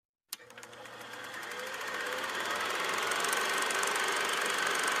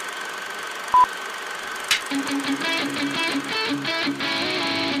You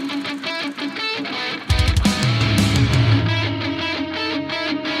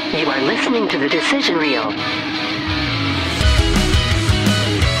are listening to the decision reel.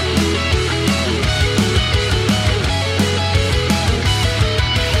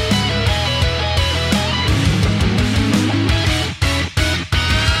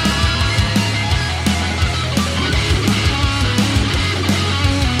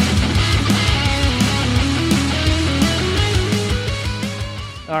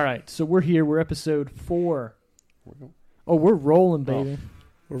 All right, so we're here. We're episode 4. Oh, we're rolling, baby.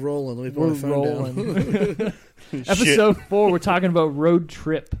 We're rolling. Let me put We're my phone rolling. down. Episode 4, we're talking about Road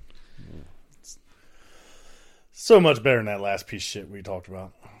Trip. So much better than that last piece of shit we talked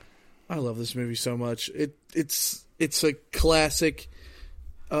about. I love this movie so much. It's a classic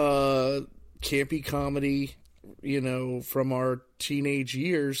campy comedy, from our teenage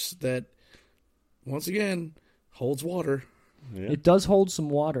years that, once again, holds water. Yeah. It does hold some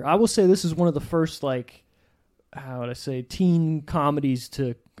water. I will say this is one of the first, how would I say, teen comedies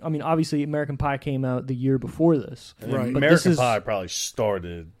to... I mean, obviously, American Pie came out the year before this. Right. But American Pie probably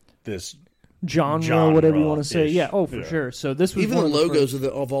started this genre, whatever you want to say. Yeah, for Yeah. sure. So this was Even one the of logos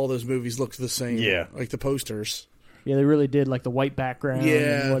of all those movies looked the same. Yeah. Like the posters. Yeah, they really did, like the white background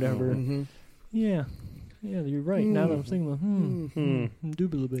and whatever. Mm-hmm. Yeah, you're right. Now that I'm thinking,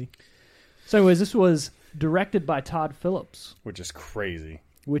 indubitably. So anyways, this was directed by Todd Phillips. which is crazy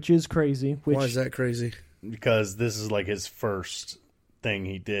Which is crazy. Why is that crazy? because this is like his first thing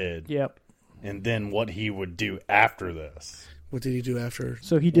he did. Yep. And then what he would do after this. What did he do after?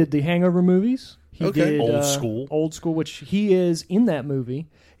 So he did the Hangover movies. He Okay. did Old School, which he is in that movie.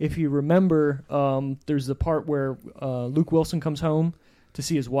 If you remember, there's the part where Luke Wilson comes home to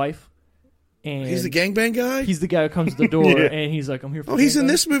see his wife. And He's the gangbang guy? He's the guy who comes to the door, Yeah. and he's like, I'm here for he's in gangbang.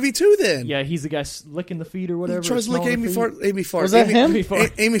 this movie too then. Yeah, he's the guy licking the feet or whatever. He tries to lick smelling Amy the Fart. feet. Amy Fart. Was that him? Amy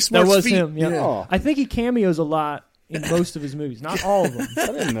Fart. Amy That Smart's was feet. him, yeah. Oh. I think he cameos a lot in most of his movies. Not all of them. I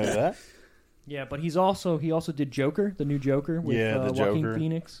didn't know that. Yeah, but he also did Joker, the new Joker with Yeah, the Joaquin Joker.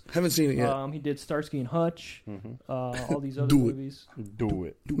 Phoenix. Haven't seen it yet. He did Starsky and Hutch, all these other Do it. movies. Do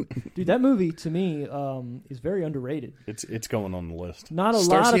it. Dude, that movie to me is very underrated. It's going on the list. Not a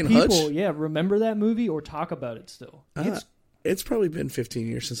Starsky lot and of people, Hutch? remember that movie or talk about it still. It's probably been 15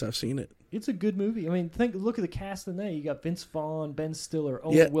 years since I've seen it. It's a good movie. I mean, look at the cast in there. You got Vince Vaughn, Ben Stiller,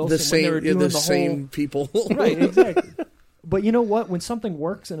 Owen Wilson. the same, when they were doing the same people. Right, exactly. But you know what? When something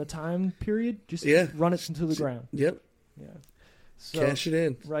works in a time period, just run it into the ground. Yep. Yeah. So, Cash it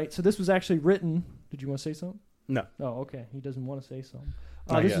in. Right. So this was actually written. Did you want to say something? No. Oh, okay. He doesn't want to say something.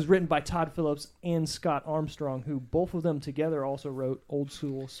 Not This yet. was written by Todd Phillips and Scott Armstrong, who both of them together also wrote Old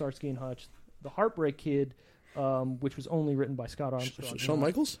School, Starsky and Hutch, The Heartbreak Kid, which was only written by Scott Armstrong. Shawn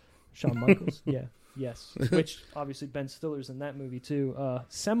Michaels? Shawn Michaels, yeah. Yes. Which, obviously, Ben Stiller's in that movie, too.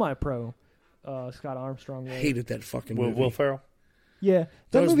 Semi-Pro, Scott Armstrong wrote. Hated that fucking movie. Will Ferrell? Yeah.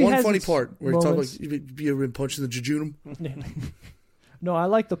 That was movie one has funny its part where he talked moments. about you ever been punching the jejunum. No, I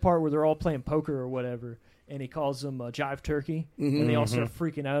like the part where they're all playing poker or whatever, and he calls them Jive Turkey, and they all start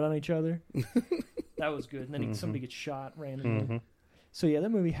freaking out on each other. That was good. And then somebody gets shot randomly. So, yeah, that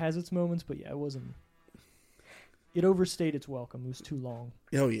movie has its moments, but, yeah, it wasn't... It overstayed its welcome. It was too long.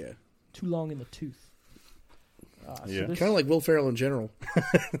 Oh, yeah. Too long in the tooth. Yeah. Kind of like Will Ferrell in general.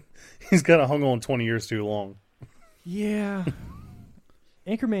 He's kind of hung on 20 years too long. Yeah.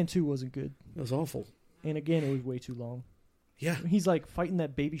 Anchorman 2 wasn't good. It was awful. And, again, it was way too long. Yeah. He's, like, fighting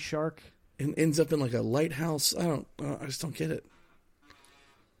that baby shark. And ends up in like a lighthouse. I just don't get it.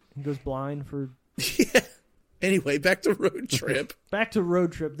 He goes blind for... Yeah. Anyway, back to Road Trip. Back to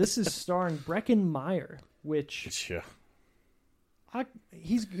Road Trip. This is starring Breckin Meyer, which... Yeah.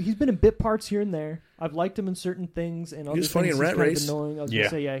 He's been in bit parts here and there. I've liked him in certain things, and other was funny things in he's Rat kind of Race. annoying. I was gonna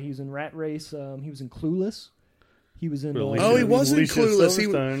say, he was in Rat Race. He was in Clueless. He was in. Oh, he was in Alicia Clueless.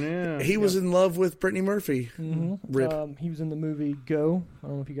 Silverstone, He was in love with Brittany Murphy. Rip. He was in the movie Go. I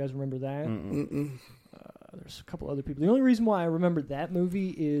don't know if you guys remember that. There's a couple other people. The only reason why I remember that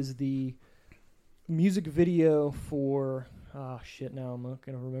movie is the music video for. Now I'm not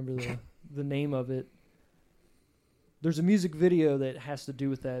gonna remember the name of it. There's a music video that has to do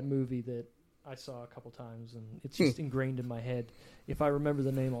with that movie that I saw a couple times, and it's just ingrained in my head. If I remember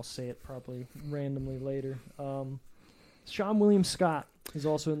the name, I'll say it probably randomly later. Sean William Scott is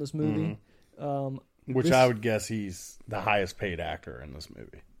also in this movie. Which I would guess he's the highest paid actor in this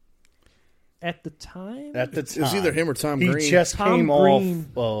movie. At the time? At the time. It was either him or Tom Green. He just Tom came Green.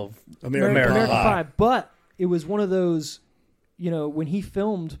 off of American Pie. But it was one of those, when he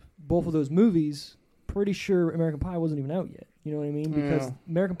filmed both of those movies, pretty sure American Pie wasn't even out yet. You know what I mean? Because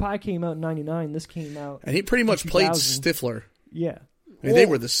American Pie came out in 99. This came out... And he pretty much played 2000. Stifler. Yeah. I mean, they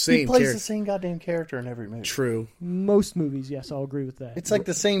were the same He plays character. the same goddamn character in every movie. True. Most movies, yes, I'll agree with that. It's like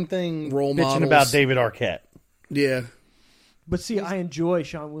the same thing Role bitching models. about David Arquette. Yeah. But see, I enjoy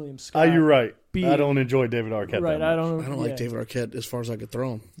Sean William Scott. You're right. being- I don't enjoy David Arquette Right, that much. I don't. I don't like David Arquette as far as I could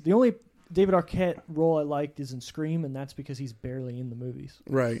throw him. The only David Arquette role I liked is in Scream, and that's because he's barely in the movies.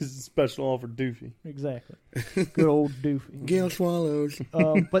 Right. This is a special offer doofy. Exactly. Good old doofy. Gail Swallows.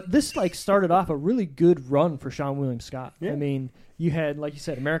 But this started off a really good run for Sean William Scott. Yeah. I mean, you had, like you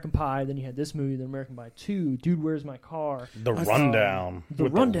said, American Pie, then you had this movie, then American Pie 2, Dude, Where's My Car? The Rundown. The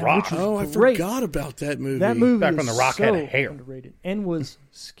with Rundown, The Rock. which was Oh, I great. forgot about that movie. That movie Back is when The Rock so had hair. underrated and was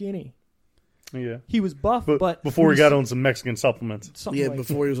skinny. Yeah. He was buff, but before he was got on some Mexican supplements. something Yeah, like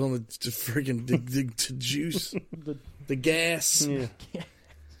before he was on the friggin' the juice, the gas. Yeah.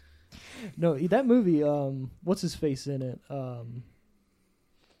 No, that movie. What's his face in it? Why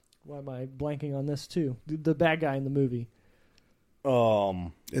am I blanking on this too? The bad guy in the movie.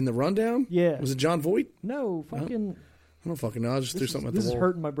 In the Rundown? Yeah. Was it John Voight? No, fucking. I don't fucking know. I just threw something at the This is wall.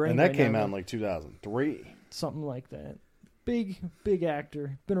 hurting my brain. And that right came now, out in like 2003. something like that. Big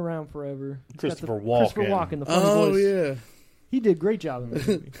actor, been around forever. He's got Christopher Christopher Walken. Walken, the funny Oh, voice. yeah. He did a great job in that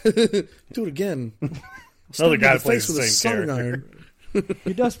movie. Do it again. Another guy the that plays face the with a same soldering character. iron.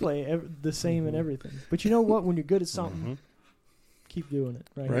 He does play the same in everything. But you know what? When you're good at something, keep doing it.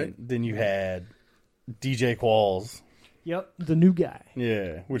 Right. Then you had DJ Qualls. Yep. The new guy.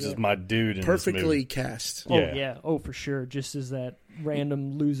 Yeah, which is my dude in Perfectly this movie. cast. Oh Yeah. yeah. Oh for sure. Just as that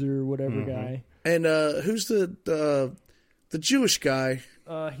random loser, whatever guy. And who's the Jewish guy?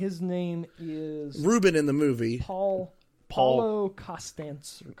 His name is Ruben in the movie. Paulo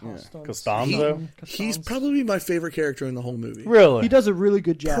Costanz or Costanz. Costanzo? He's probably my favorite character in the whole movie. Really? He does a really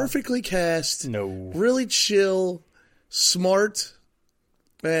good job. Perfectly cast. No. Really chill, smart,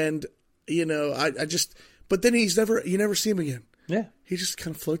 and I just. But then you never see him again. Yeah. He just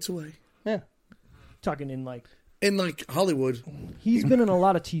kind of floats away. Yeah. Talking in like In like Hollywood. he's been in a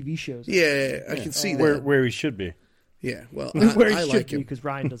lot of TV shows. Yeah, I can see that. Where he should be. Yeah, well, Where he I should like be him. because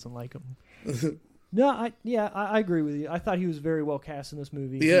Ryan doesn't like him. No, I agree with you. I thought he was very well cast in this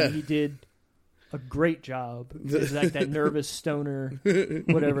movie. Yeah. He did a great job. He's like that nervous stoner,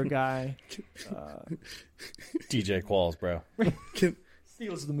 whatever guy. DJ Qualls, bro.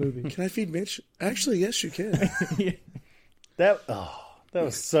 Steals the movie. Can I feed Mitch? Actually, yes, you can. That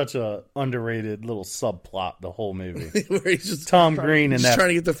was such a underrated little subplot, the whole movie. Where he's just Tom Green and he's that trying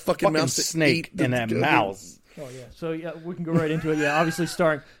to get the fucking fucking mouse to snake eat the- and that mouse. Oh yeah. So yeah, we can go right into it. Yeah, obviously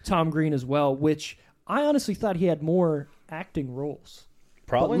starring Tom Green as well, which I honestly thought he had more acting roles.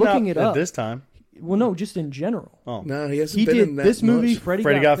 Probably But looking not it at up- this time. Well, no, just in general. Oh. No, he hasn't He been did in that this movie. much. Freddie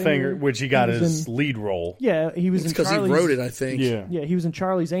Got Got Fingered, which he got was his in- lead role. Yeah, he was It's in because he Charlie's. wrote it, I think. Yeah. Yeah, he was in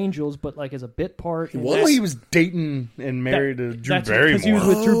Charlie's Angels, but like as a bit part. and was? Oh, that's- he was dating and married to Drew that's Barrymore. because he was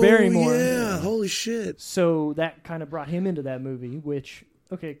with Drew Barrymore. Yeah, holy shit. So that kind of brought him into that movie, which,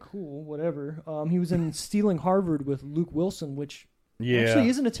 okay, cool, whatever. He was in Stealing Harvard with Luke Wilson, which actually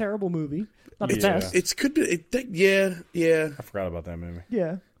isn't a terrible movie. Not the Yeah. best. It could be. Yeah. I forgot about that movie.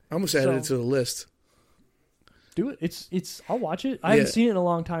 Yeah. I almost added it to the list. Do it. It's. I'll watch it. I haven't seen it in a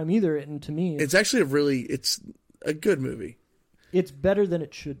long time either, and to me, It's actually it's a good movie. it's better than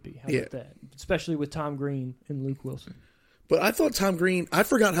it should be. How Yeah. about that? Especially with Tom Green and Luke Wilson. But I thought Tom Green. I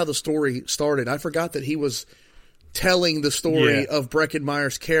forgot how the story started. I forgot that he was telling the story of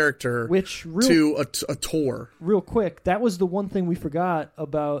Breckenmeyer's character, Which to a tour. Real quick, that was the one thing we forgot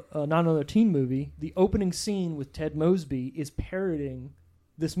about Not Another Teen Movie. The opening scene with Ted Mosby is parroting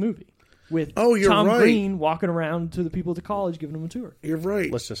this movie. With you're Tom right. Green walking around to the people at the college giving them a tour. You're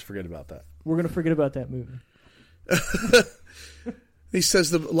right. Let's just forget about that. We're going to forget about that movie. He says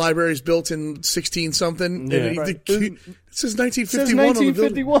the library's built in 16 something. Yeah. And Right. it says 1951 on the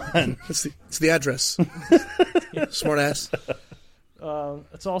building. 1951. It's the address. Smart ass.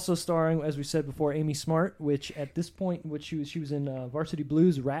 It's also starring, as we said before, Amy Smart, which at this point, she was in Varsity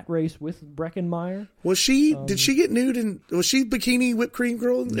Blues Rat Race with Breckenmeyer. Was she? Did she get nude? And was she bikini whipped cream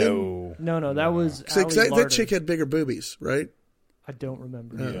girl? No. No, that was So Ally that Larder. chick had bigger boobies, right? I don't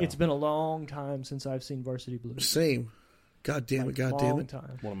remember. Yeah. It's been a long time since I've seen Varsity Blues. Same. God damn it! God damn Long it!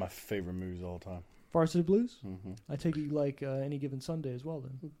 time. One of my favorite movies of all time. Varsity Blues? I take you like Any Given Sunday as well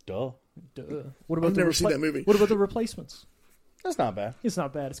then. Duh. Duh. What about I've never seen that movie. What about The Replacements? That's not bad. It's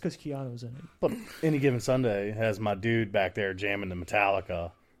not bad. It's because Keanu's in it. But Any Given Sunday has my dude back there jamming the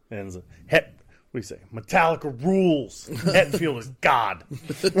Metallica. And it's what do you say? Metallica rules. Hetfield is God.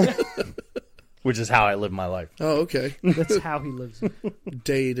 Which is how I live my life. Oh, okay. That's how he lives.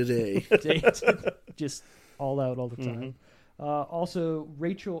 Day to day. Just all out all the time. Also,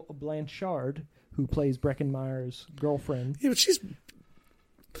 Rachel Blanchard, who plays Breckenmeyer's girlfriend. Yeah, but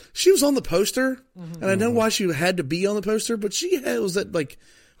she was on the poster, and I know why she had to be on the poster, but was that like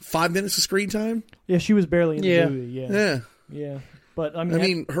 5 minutes of screen time? Yeah, she was barely in the movie. Yeah. But I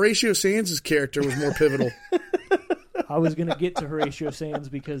mean, Horatio Sands' character was more pivotal. I was going to get to Horatio Sands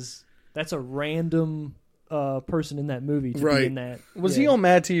because that's a random person in that movie to be in that. Was he on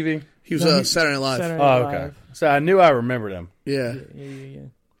Mad TV? He was Saturday Night Live. Saturday Night Oh, okay. Live. So I knew I remembered him. Yeah.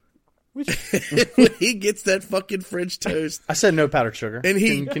 Which, When he gets that fucking French toast. I said no powdered sugar. And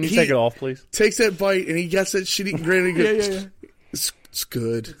Can you take it off, please? Takes that bite, and he gets that shit-eating grin, and he goes, yeah. It's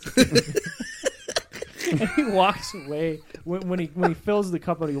good. And he walks away when he fills the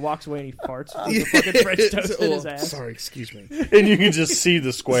cup and he walks away and he farts with the fucking French toast in his ass. Sorry, excuse me. And you can just see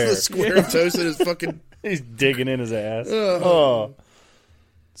the square. The square of toast in his fucking... He's digging in his ass. Oh.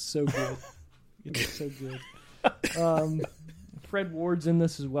 It's so good. It's so good. Fred Ward's in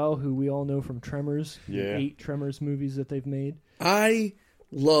this as well, who we all know from Tremors. Yeah. The 8 Tremors movies that they've made. I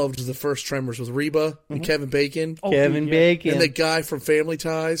loved the first Tremors with Reba and Kevin Bacon. Oh, Kevin dude, yeah. Bacon. And the guy from Family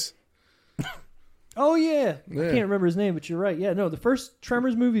Ties. Oh, yeah. I can't remember his name, but you're right. Yeah, no, the first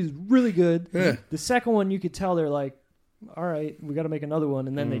Tremors movie is really good. Yeah. The second one, you could tell they're like, all right, we got to make another one.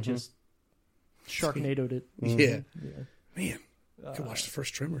 And then they just Sharknadoed it. Yeah. Yeah. Man, I could watch the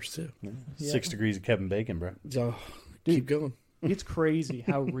first Tremors, too. Yeah. 6 degrees of Kevin Bacon, bro. Oh, Dude. keep going. It's crazy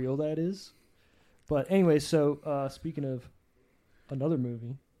how real that is. But anyway, so speaking of another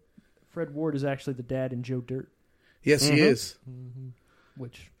movie, Fred Ward is actually the dad in Joe Dirt, Yes, he is.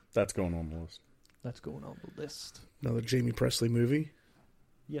 which That's going on the list. that's going on the list. Another Jamie Presley movie.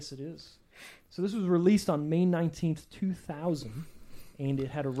 Yes, it is. So this was released on May 19th, 2000, and it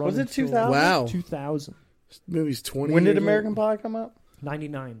had a run Was it until 2000? Wow. 2000. This movie's 20 When did years American old. Pie come out?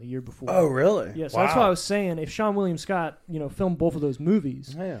 99, the year before. Oh, really? Yeah, so that's why I was saying if Sean William Scott, filmed both of those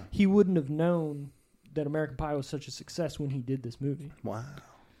movies, Yeah. he wouldn't have known that American Pie was such a success when he did this movie. Wow.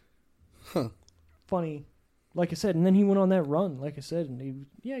 Funny, like I said, and then he went on that run, like I said, and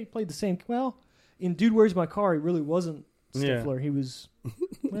he played the same. Well, in Dude, Where's My Car, he really wasn't Stifler. He was,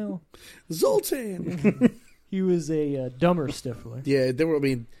 well, Zoltan. he was a dumber Stifler. Yeah,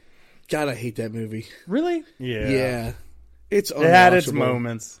 God, I hate that movie. Really? Yeah. Yeah. It's It had its unwatchable.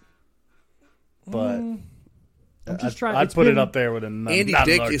 moments. But I'm just trying. I'd it's put been- it up there with Andy not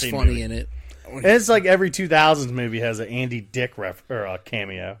Dick another is teen funny movie. in it. And it's like every 2000s movie has an Andy Dick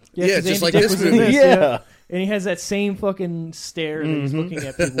cameo. Yeah, 'cause just Andy like Dick this was in movie. Yeah. and he has that same fucking stare that he's looking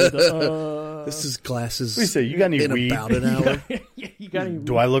at people with. This is glasses. What do you say? You got any in weed? about an hour. Yeah, you got any?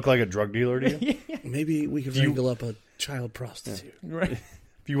 Do I look like a drug dealer to you? Maybe we could wrangle up a child prostitute. Right.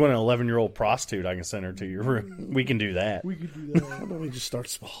 If you want an 11-year-old prostitute, I can send her to your room. We can do that. We could do that. How about we just start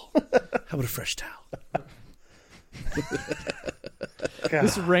small? How about a fresh towel?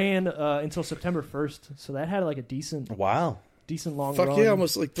 This ran until September 1st, so that had like a decent Wow. long Fuck run. yeah,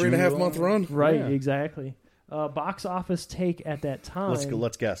 almost like 3.5 month run. Right, Yeah. exactly. Box office take at that time.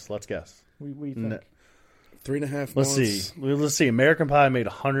 Let's guess. We think. 3.5 months. Let's see. American Pie made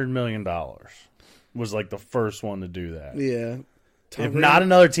 $100 million. Was like the first one to do that. Yeah. Tom If Brady- not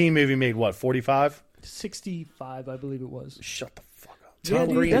another teen movie made what, 45? 65, I believe it was. Shut the fuck up. Tom Yeah,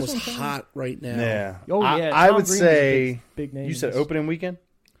 dude, Green that's was what I'm saying. hot right now. Yeah. Oh yeah, I Tom would Green was a say big name. you said in this. opening weekend?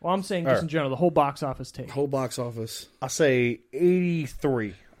 Well, I'm saying just in general, the whole box office take. Whole box office. I'll say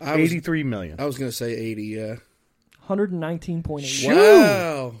 83. 83 million. I was going to say 80, yeah. 119.8.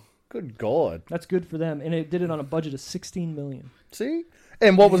 Wow. Good God. That's good for them, and it did it on a budget of 16 million. See?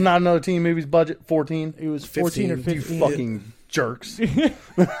 And what was not another teen movie's budget? 14? It was 14 or 15. 15. You fucking jerks.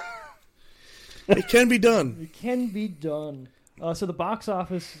 It can be done. It can be done. So the box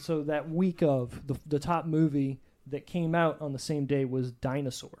office, so that week of the top movie that came out on the same day was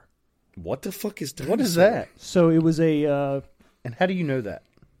Dinosaur. What the fuck is What is that? So it was a And how do you know that?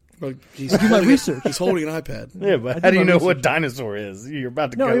 Well, he's do my holding research. He's holding an iPad. Yeah, I but did how do you my know what research. dinosaur is? You're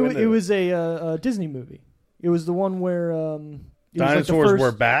about to no. go It into was a Disney movie. It was the one where it was Dinosaurs like the first,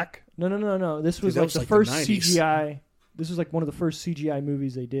 were back? No. This was Dude, that like was the like the first 90s. CGI. This was like one of the first CGI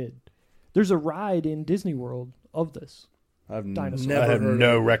movies they did. There's a ride in Disney World of this. Dinosaur. Never I have heard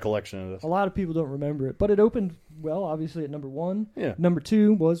no of it. recollection of this. A lot of people don't remember it, but it opened well. Obviously at number 1. Yeah. Number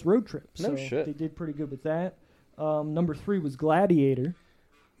 2 was Road Trip. No So shit. they did pretty good with that. Number 3 was Gladiator.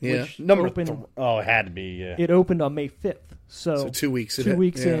 Yeah. Which Number opened, oh, it had to be, yeah. It opened on May 5th. So So 2 weeks. 2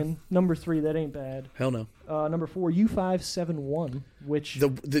 weeks yeah. in. Number 3, that ain't bad. Hell no. Number 4, U571, which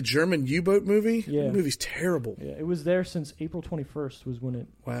The German U-boat movie? Yeah. The movie's terrible. yeah, it was there since April 21st was when it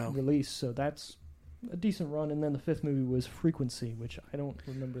Wow. released. So that's a decent run, and then the fifth movie was Frequency, which I don't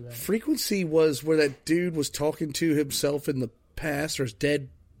remember that. Frequency was where that dude was talking to himself in the past, or his dead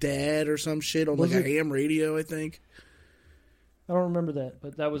dad, or some shit on like a ham radio, I think. I don't remember that,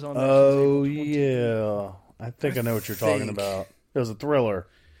 but that was on. Oh yeah, I think I know what you're talking about. It was a thriller.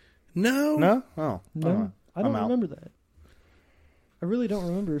 No, No, oh No, I don't I'm out. remember that. I really don't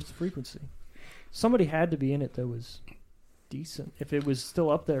remember its Frequency. Somebody had to be in it that was decent. If it was still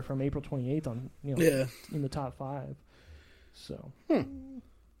up there from April 28th on, in the top 5. So.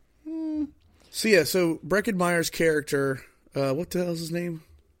 So Breckenmeyer's character, what the hell's his name?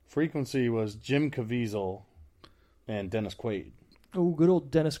 Frequency was Jim Caviezel and Dennis Quaid. Oh, good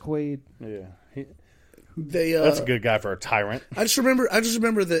old Dennis Quaid. Yeah, That's a good guy for a tyrant. I just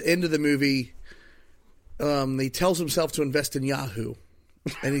remember the end of the movie. He tells himself to invest in Yahoo,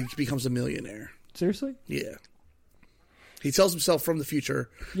 and he becomes a millionaire. Seriously? Yeah. He tells himself from the future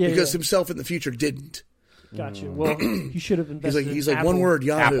because himself in the future didn't. Gotcha. Well, he should have invested. He's in like Apple. one word,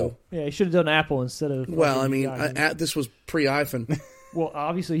 Yahoo. Apple. Yeah, he should have done Apple instead of. Well, I mean, Yahoo. this was pre-iPhone. Well,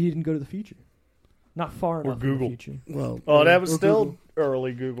 obviously he didn't go to the future. Not far enough. Google. In the future. Well, Oh, that was or still Google.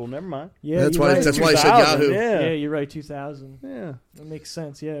 early Google. Never mind. Yeah, that's you're why. right. That's why I said 2000, Yahoo. Yeah. Yeah, you're right. 2000. Yeah. That makes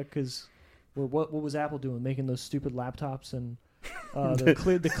sense. Yeah, because what was Apple doing? Making those stupid laptops and the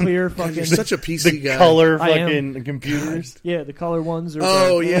clear fucking. You're such a PC The guy. color I am. fucking computers. Yeah, the color ones. Or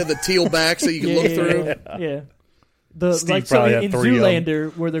The teal backs that you can look through. Yeah. The Steve like so probably in had 3 of them.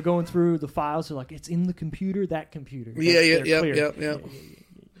 Zoolander where they're going through the files, they're like, it's in the computer, that computer. Yeah. They're clear.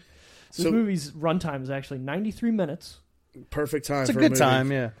 This So- movie's runtime is actually 93 minutes. Perfect time. It's a for good movie. time,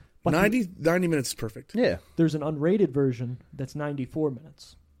 yeah. But 90 minutes is perfect. Yeah. there's an unrated version that's 94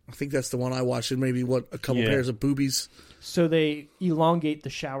 minutes. I think that's the one I watched. And maybe a couple pairs of boobies. So they elongate the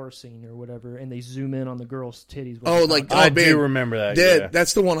shower scene or whatever, and they zoom in on the girl's titties. Oh, like I man. do remember that. That, Yeah.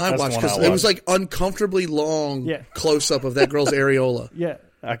 That's the one I That's the watched one I because it was watched. like uncomfortably long Yeah. close up of that girl's areola. Yeah,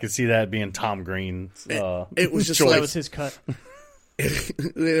 I could see that being Tom Green's. It was just choice. that like was his cut.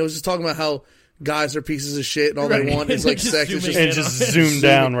 it was just talking about how guys are pieces of shit and all Right. they want is like Just sex. It's zooming just, in. and just zoom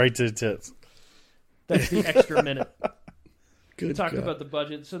down right to the tits. That's the extra minute. good Talk God. about the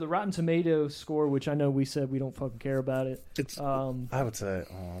budget. So the Rotten Tomato score, which I know we said we don't fucking care about it. It's I would say.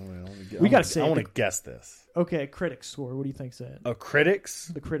 We gotta say I want the- to guess this. Okay, critics score. What do you think's that? A critics?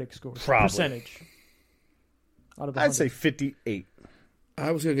 The critic score. Probably. Percentage. Out of I'd 100. say 58.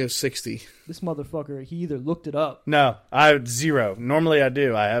 I was gonna go 60. This motherfucker, he either looked it up. No, I 0. Normally I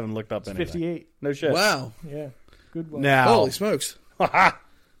do. I haven't looked up It's anything. 58. No shit. Wow! Yeah. Good one. Now, Holy smokes! pat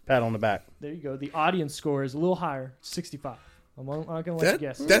on the back. There you go. The audience score is a little higher, 65. I'm not going to let you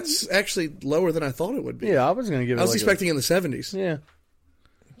guess. That's actually lower than I thought it would be. Yeah, I was going to give it. I was like expecting in the 70s. Yeah,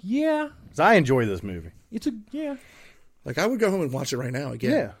 Yeah. 'cause I enjoy this movie. It's a, yeah. Like I would go home and watch it right now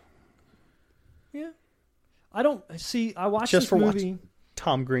again. Yeah, Yeah. I don't, see, I watched Just this for movie.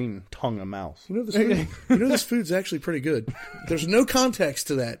 Tom Green tongue a mouse. This food's actually pretty good. There's no context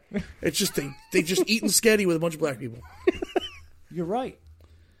to that. It's just they just eating sketty with a bunch of black people. You're right.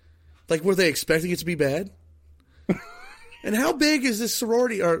 Like, were they expecting it to be bad? And how big is this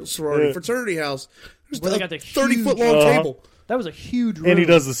fraternity house? There's Where they a got the 30-foot huge- long table. That was a huge room. And he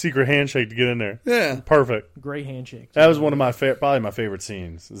does the secret handshake to get in there. Yeah. Perfect. Great handshake. That was one of my probably my favorite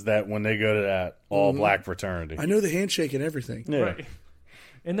scenes. Is that when they go to that all black fraternity? I know the handshake and everything. Yeah. Right.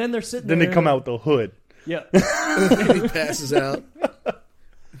 And then they're sitting Then there. they come out the hood. Yeah. And he passes out.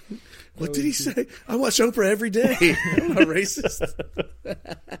 What did he say? I watch Oprah every day. Am I racist?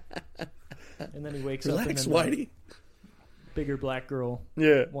 And then he wakes Relax, up and then Whitey. the bigger black girl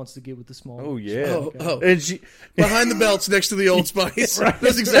Yeah. wants to get with the small. Oh yeah. Oh. And she, Behind the belts next to the Old Spice.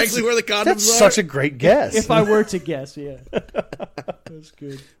 That's exactly where the condoms that's are. such a great guess. If I were to guess, yeah. That's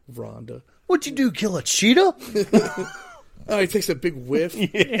good. Rhonda. What'd you do? Kill a cheetah? Oh, he takes a big whiff.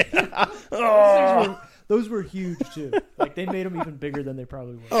 Those were huge too. Like they made them even bigger than they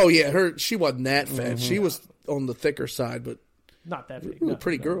probably were. Oh yeah, she wasn't that fat. She was on the thicker side, but Not that big. a No,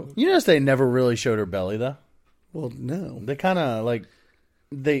 pretty no. girl. You notice they never really showed her belly though. Well, no. They kind of like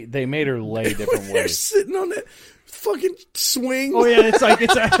they made her lay different They're ways. sitting on that fucking swing. Oh yeah, it's like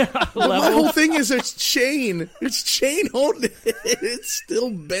it's a My level. whole thing is it's chain. It's chain holding it. It's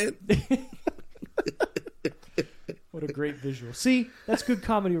still bent. What a great visual. See, that's good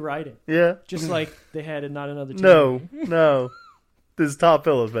comedy writing. Yeah. Just like they had in Not Another Teen No, Movie. no. This is Todd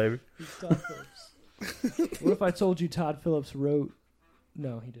Phillips, baby. Todd Phillips. What if I told you Todd Phillips wrote?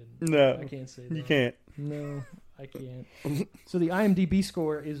 No, he didn't. No, I can't say that. you can't. No, I can't. So the IMDb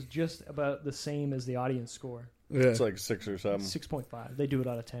score is just about the same as the audience score. Yeah. It's like 6 or 7. 6.5. They do it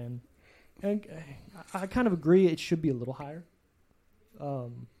out of 10. And I kind of agree it should be a little higher.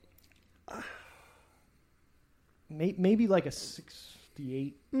 maybe like a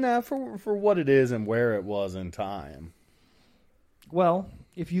 68. Nah, for what it is and where it was in time. Well,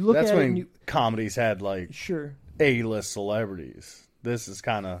 if you look That's at when it, comedies had like sure. A-list celebrities. This is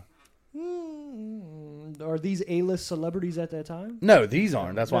kind of Are these A-list celebrities at that time? no. These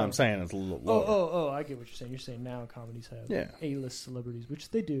aren't. That's why No. I'm saying it's a little lower. Oh! I get what you're saying. You're saying now comedies have A-list celebrities, which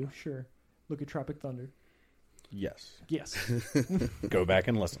they do. Sure. Look at Tropic Thunder. Yes. Yes. Go back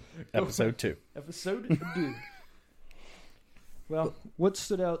and listen. Episode 2. Episode 2. Well, what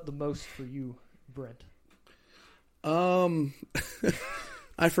stood out the most for you, Brent?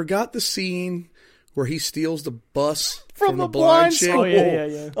 I forgot the scene where he steals the bus From the a blind chick. school. Oh,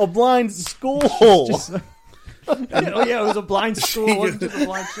 yeah. A blind school. Oh yeah, it was a blind school. Wasn't it a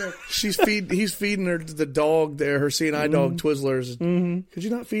blind chick? He's feeding her the dog there, her CNI dog Twizzlers. Could you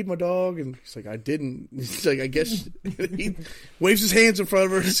not feed my dog? And he's like, I didn't. He's like, I guess. He waves his hands in front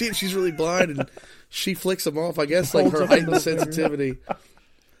of her to see if she's really blind, and she flicks him off. I guess like Holds her up the heightened middle finger. sensitivity.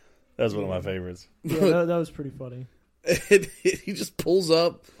 That's one of my favorites. Yeah, that was pretty funny. And he just pulls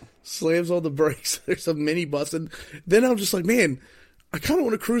up, slams on the brakes. There's a minibus, and then I'm just like, man, I kind of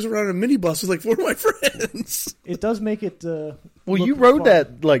want to cruise around in a minibus with like 4 of my friends. It does make it. Well, look you rode fun.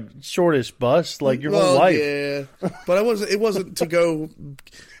 that like shortish bus like your whole life. Yeah, but it wasn't to go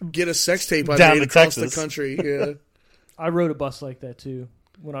get a sex tape I Down made to across Texas. the country. Yeah, I rode a bus like that too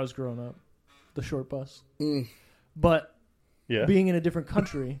when I was growing up, the short bus. But Yeah. being in a different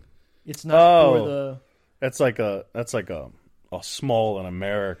country, it's not Oh. for the That's like a small in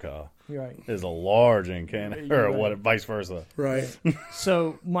America right. is a large in Canada, You're or right. what? Vice versa. right.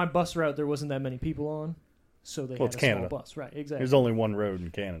 So my bus route, there wasn't that many people on, so they Well, had it's a Canada. small bus. Right, exactly. There's only one road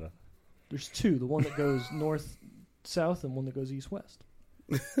in Canada. There's 2: the one that goes north south and one that goes east west.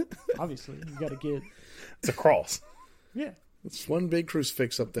 Obviously, you got to get It's a cross. yeah. It's one big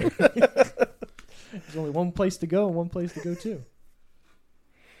crucifix up there. There's only one place to go and one place to go to.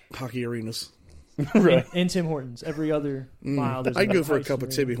 Hockey arenas. Right. And Tim Hortons. Every other mile, there's I'd go for a ice cup of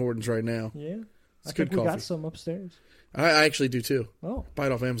arena. Timmy Hortons right now. Yeah, It's I good think we got coffee. some upstairs. I actually do too. Oh, Buy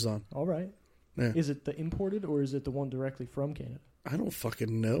it off Amazon. all right. Yeah. Is it the imported or is it the one directly from Canada? I don't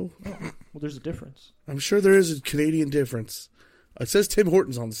fucking know. Well, there's a difference. I'm sure there is a Canadian difference. It says Tim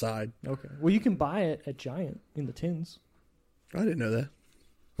Hortons on the side. Okay. Well, you can buy it at Giant in the tins, I didn't know that.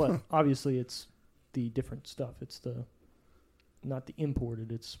 but obviously it's the different stuff. It's the not the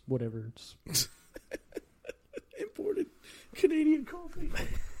imported. It's whatever. It's Imported Canadian coffee.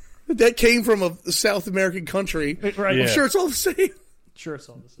 That came from a South American country. right. Yeah. I'm sure it's all the same. Sure, it's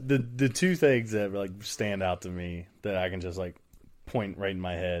all the same. The two things that like stand out to me that I can just like point right in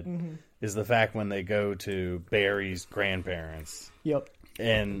my head is the fact when they go to Barry's grandparents Yep.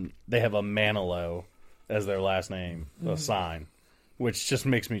 and they have a Manilow as their last name, a sign, which just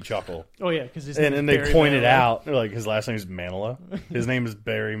makes me chuckle. Oh yeah, because And they point it out, they're like his last name is Manilow. His name is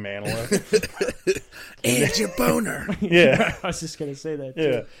Barry Manilow. And your boner. Yeah. I was just gonna say that. Too.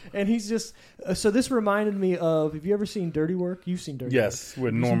 Yeah. And he's just so this reminded me of. Have you ever seen Dirty Work? You've seen Dirty Work. Yes,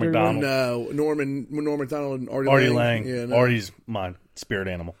 with You Norm seen Dirty Work? Macdonald. No, Norman Macdonald and Artie Artie Lang. Lang. Yeah, no. Artie's my spirit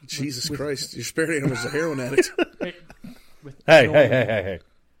animal. Jesus Christ. Your spirit animal's a heroin addict. With Hey, Norman. hey.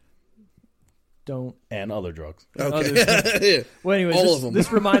 Don't. And other drugs. Okay. Yeah. Well, anyways, All this, of 'em.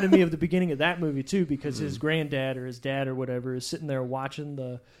 this reminded me of the beginning of that movie too, because his granddad or his dad or whatever is sitting there watching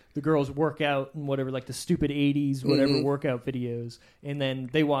the girls work out and whatever, like the stupid '80s whatever workout videos, and then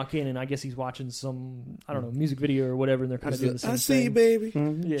they walk in and I guess he's watching some music video or whatever, and they're kind of doing the same I see thing. you, baby.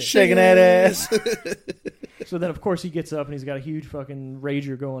 Yeah. Shaking that ass. So then, of course, he gets up and he's got a huge fucking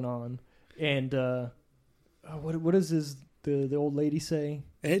rager going on, and what does the old lady say?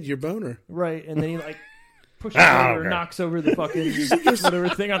 Ed, your boner. Right, and then he like pushes Ah, over, okay. knocks over the fucking whatever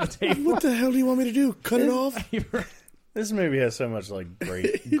thing on the table. What the hell do you want me to do? Cut it off? This movie has so much like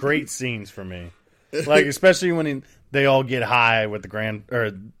great scenes for me. Like especially when they all get high with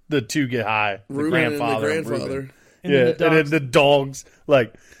the two get high, the Ruben and the grandfather, and grandfather. Ruben. And Yeah, then the and then dogs- the dogs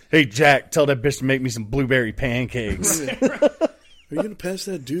like, "Hey Jack, tell that bitch to make me some blueberry pancakes." Are you going to pass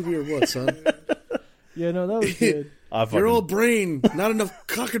that doobie or what, son? Yeah, no, that was good. You're all brain, not enough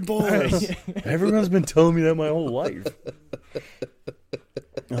cock and balls. Everyone's been telling me that my whole life.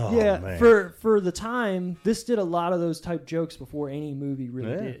 Oh, Yeah, man. for the time, this did a lot of those type jokes before any movie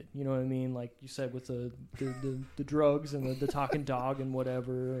really Yeah. did. You know what I mean? Like you said with the drugs and the talking dog and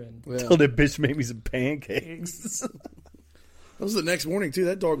whatever. And Yeah. Tell that bitch to make me some pancakes. That was the next morning, too.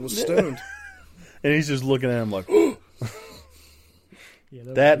 That dog was stoned. And he's just looking at him like yeah,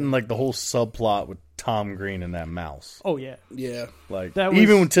 that, and like the whole subplot with Tom Green and that mouse. oh yeah, Yeah. Like That was-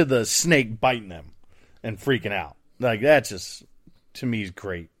 even to the snake biting him and freaking out. Like that just to me is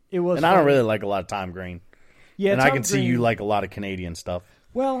great. it was. And I don't funny. really like a lot of Tom Green. Yeah, and I Tom can see Green- you like a lot of Canadian stuff.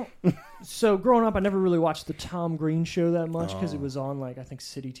 Well, so growing up, I never really watched the Tom Green show that much because it was on, like, I think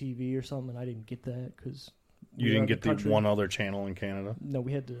City TV or something, and I didn't get that because... You didn't get the one other channel in Canada? No,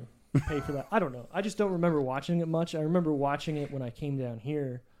 we had to pay for that. I don't know. I just don't remember watching it much. I remember watching it when I came down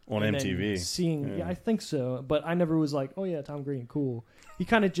here. On and MTV. then seeing, yeah, I think so. But I never was like, oh, yeah, Tom Green, cool. He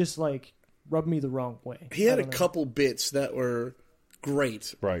kind of just, like, rubbed me the wrong way. He had a couple bits that were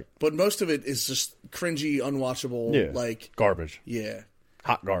great. Right. But most of it is just cringy, unwatchable. Yeah. Like, garbage. yeah.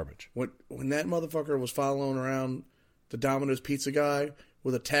 Hot garbage. When that motherfucker was following around the Domino's pizza guy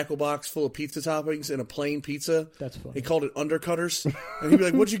with a tackle box full of pizza toppings and a plain pizza. That's funny. He called it undercutters. And he'd be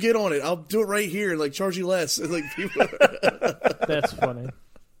like, what'd you get on it? I'll do it right here and, like, charge you less. And, like, people... That's funny.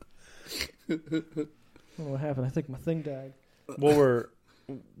 I don't know what happened. I think my thing died.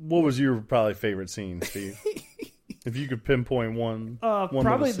 What was your probably favorite scene, Steve? If you could pinpoint one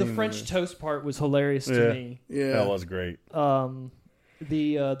probably the French toast part was hilarious to me. Yeah. That was great.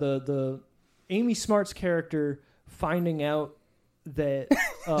 The Amy Smart's character finding out that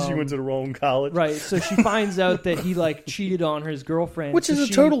She went to the wrong college. right, so she finds out that he like cheated on his girlfriend, Which so is a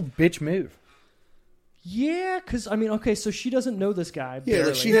she- total bitch move. Yeah, because I mean, okay, so she doesn't know this guy. Yeah,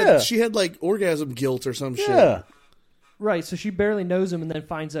 Barely. like she had like orgasm guilt or some shit. Yeah. Right, so she barely knows him, and then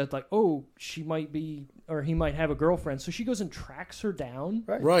finds out like, oh, she might be, or he might have a girlfriend. So she goes and tracks her down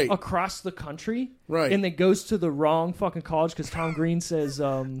Right. across the country, Right. and then goes to the wrong fucking college because Tom Green says, He said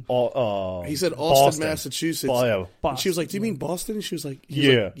Austin, Boston. Massachusetts. Oh, yeah. And she was like, "Do you mean Boston?" And she was like,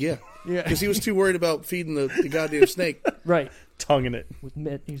 Yeah. yeah, Yeah. because he was too worried about feeding the goddamn snake." right, Tonguing it. with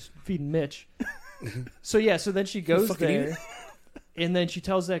Mitch, he's feeding Mitch. So yeah, so then she goes Fucking there, and then she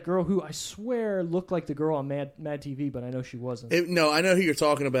tells that girl who I swear looked like the girl on Mad TV, but I know she wasn't. No, I know who you're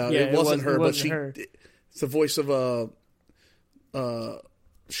talking about. Yeah, it wasn't her, but wasn't her. it's the voice of one of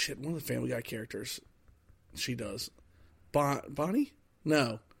the Family Guy characters. She does. Bonnie?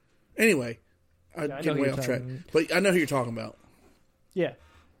 No. Anyway, I Yeah, I know get who way you're off track. talking about. But I know who you're talking about. Yeah,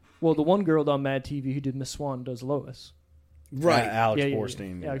 well, the one girl on Mad TV who did Miss Swan does Lois. Right. Alex Yeah,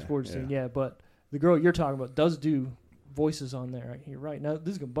 Borstein. Alex Borstein, yeah, but the girl you're talking about does do voices on there. You're right. Now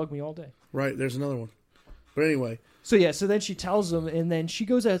this is gonna bug me all day. Right. There's another one. But anyway, So yeah, so then she tells him, and then she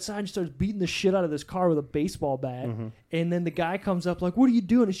goes outside and starts beating the shit out of this car with a baseball bat. And then the guy comes up like, "What are you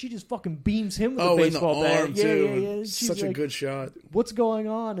doing?" And she just fucking beams him with a in the baseball bat. arm Yeah, too. yeah, yeah. She's Such a like, good shot. "What's going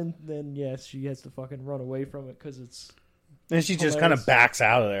on?" And then she has to fucking run away from it because it's And she just kind of backs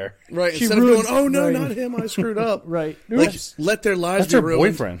out of there. Right. She Instead of ruins- going, "Oh no, right. not him! I screwed up." right. Like, let their lives That's be her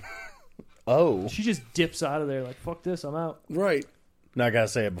ruined. boyfriend. Oh. She just dips out of there like, "Fuck this, I'm out." Right. Now I gotta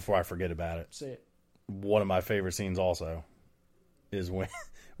say it before I forget about it. Say it. One of my favorite scenes also is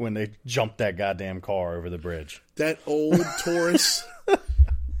when they jump that goddamn car over the bridge. That old Taurus. What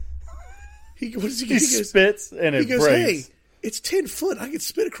does he He goes, spits and he it goes, breaks. "Hey, it's 10 foot. I can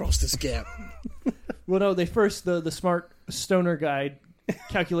spit across this gap." Well, no, they first the smart stoner guy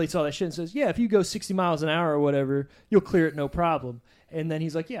calculates all that shit and says, "Yeah, if you go 60 miles an hour or whatever, you'll clear it no problem." And then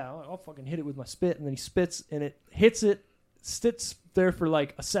he's like, "Yeah, I'll fucking hit it with my spit." And then he spits and it hits it, sits there for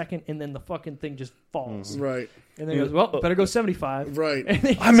like a second, and then the fucking thing just falls. Right. And then he goes, "Well, better go 75." Right. And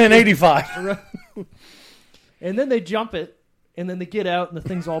then, I'm in 85. and then they jump it, and then they get out, and the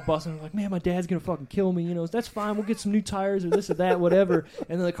thing's all busting. They're like, "Man, my dad's gonna fucking kill me." You know, that's fine. We'll get some new tires or this or that, whatever.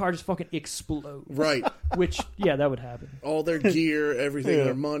 And then the car just fucking explodes. Right. Which, yeah, that would happen. All their gear, everything,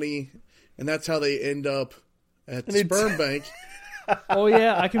 their money. And that's how they end up at the sperm bank. Oh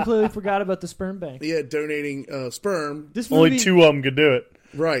yeah, I completely forgot about the sperm bank. Yeah, donating sperm. This movie, Only two of them could do it.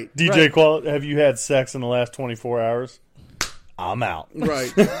 Right. DJ Right. Qual, have you had sex in the last 24 hours? I'm out.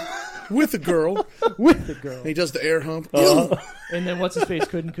 Right. With a girl. with the girl, And he does the air hump. and then what's his face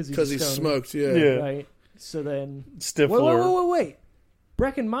couldn't because Because he smoked, yeah. Yeah. Right. So then, Stifler. wait.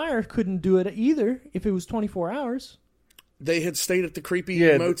 Breckenmeyer couldn't do it either if it was 24 hours. They had stayed at the creepy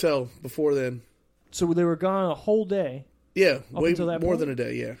Yeah. motel before then. So they were gone a whole day. Yeah, way until that more point? than a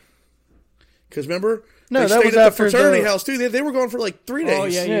day, yeah. Because remember, No, they that stayed was at the after fraternity the- house, too. They were gone for like 3 days. Oh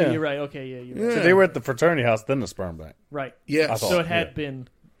yeah, Yeah. you're right. Okay, yeah, you're right. Yeah. So they were at the fraternity house, then the sperm bank. Right. Yeah, I So thought- it had yeah. been,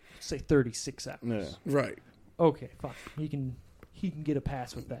 say, 36 hours. Yeah. right. Okay, fine. He can get a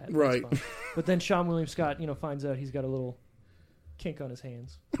pass with that. That's Right. fine. But then Sean William Scott, finds out he's got a little kink on his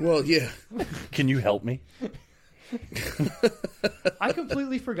hands. Well, yeah. Can you help me? I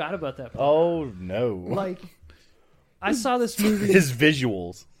completely forgot about that part. Oh, no. Like, I saw this movie. His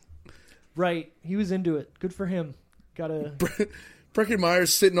visuals. Right. He was into it. Good for him. Gotta.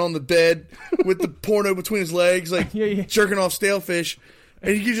 Breckenmeyer's sitting on the bed with the porno between his legs, like Yeah. jerking off stale fish.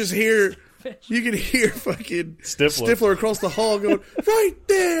 And you can just hear bench. You can hear fucking Stifler. Stifler across the hall going, right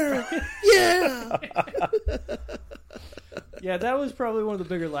there! Yeah! Yeah, that was probably one of the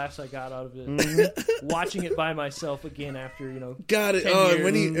bigger laughs I got out of it. Watching it by myself again after, Got it. 10 Oh,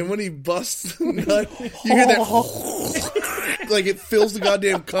 years. and when he busts the nut, you hear that like it fills the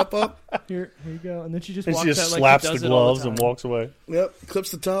goddamn cup up. Here you go. And then she just And walks she out just like slaps she the does it all gloves the and time. walks away. Yep, clips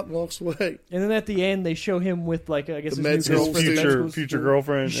the top, walks away. And then at the end, they show him with, like, I guess The his med new school girlfriend. student. Future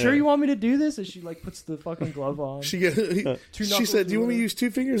girlfriend. You sure yeah. you want me to do this? And she, like, puts the fucking glove on. She knuckles said, "Do you want me or to use 2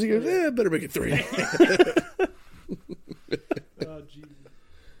 fingers?" He goes, better make it 3. Oh, Jesus.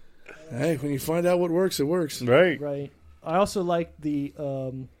 Hey, when you find out what works, it works. Right. Right. I also like the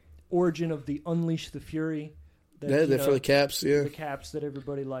origin of the Unleash the Fury. Yeah, they're for the Caps. Yeah, the caps that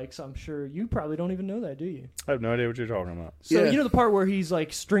everybody likes. I'm sure you probably don't even know that, do you? I have no idea what you're talking about. So Yeah. you know the part where he's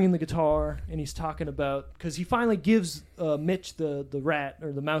like stringing the guitar and he's talking about because he finally gives Mitch the rat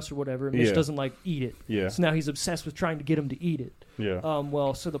or the mouse or whatever. And Mitch Yeah. doesn't like eat it. Yeah. So now he's obsessed with trying to get him to eat it. Yeah.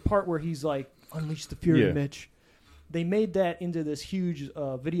 Well, so the part where he's like Unleash the Fury, Yeah. Mitch. They made that into this huge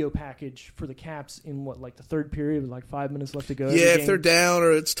video package for the Caps in like the third period with like 5 minutes left to go. yeah. If they're down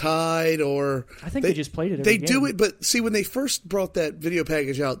or it's tied or I think they just played it. they Every do game. it. But see, when they first brought that video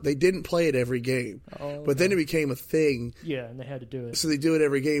package out, they didn't play it every game. Oh, But then it became a thing. yeah, and they had to do it. So they do it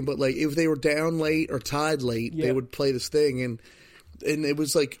every game, but like if they were down late or tied late, Yeah. they would play this thing, and it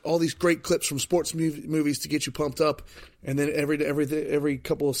was like all these great clips from sports movies to get you pumped up, and then every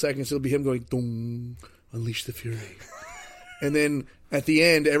couple of seconds it'll be him going, "Dum, unleash the fury," and then at the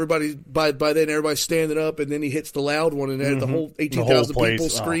end, everybody by then everybody's standing up, and then he hits the loud one, and then the whole 18,000 place, people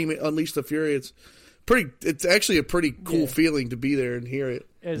scream, "Unleash the fury!" It's pretty. It's actually a pretty cool Yeah. feeling to be there and hear it.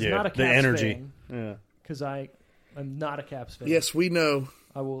 As Yeah, not a the Caps energy. fan, Yeah. because I'm not a Caps fan. Yes, we know.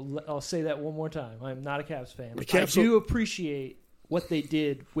 I'll say that one more time. I'm not a Caps fan. The Caps I do appreciate what they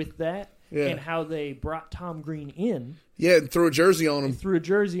did with that Yeah. and how they brought Tom Green in. Yeah, and throw a jersey on They him. threw a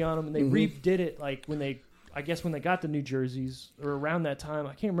jersey on him and they redid it like when they got the new jerseys or around that time.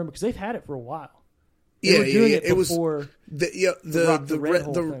 I can't remember because they've had it for a while. They were doing it before. The Rock the Red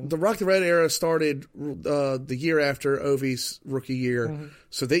whole thing. the Rock the Red era started the year after Ovi's rookie year. Mm-hmm.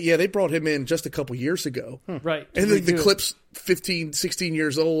 So they brought him in just a couple years ago. Right. to And the redo it. clip's 15, 16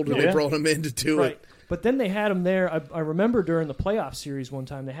 years old when they Yeah. brought him in to do Right. it. But then they had him there. I remember during the playoff series one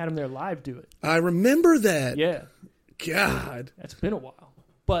time, they had him there live do it. I remember that. Yeah. God. That's been a while.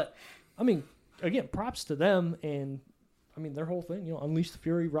 But, I mean, again, props to them and, I mean, their whole thing, Unleash the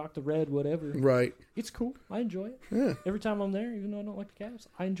Fury, Rock the Red, whatever. Right. It's cool. I enjoy it. Yeah. Every time I'm there, even though I don't like the Cavs,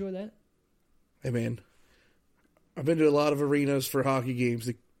 I enjoy that. Hey, man. I've been to a lot of arenas for hockey games.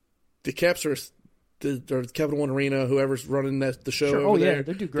 The Caps are the Capital One Arena, whoever's running the show Sure. over Oh, yeah, there.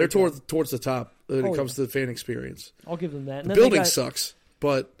 they do great They're job. towards the top when Oh, it comes to the fan experience. I'll give them that. And The then they building got- sucks,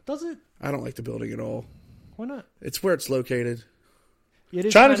 but Does it? I don't like the building at all. Why not? It's where it's located. Yeah, it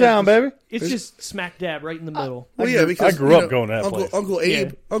is Chinatown, kind of baby. It's just smack dab right in the middle. Well, yeah, because I grew up going to that place.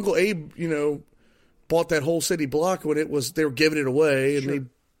 Uncle Abe, bought that whole city block when they were giving it away, and Sure. they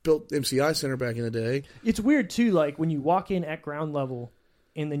built MCI Center back in the day. It's weird too. Like when you walk in at ground level,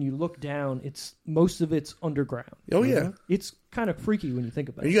 and then you look down. Most of it's underground. Oh yeah, It's kind of freaky when you think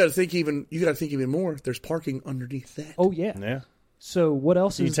about and it. you got to think even more. There's parking underneath that. Oh yeah. Yeah. So what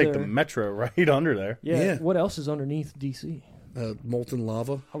else You is take there? the metro right under there. Yeah. Yeah. What else is underneath DC? Molten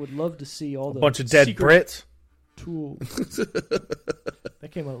lava. I would love to see all the Bunch of dead secret Brits. tools.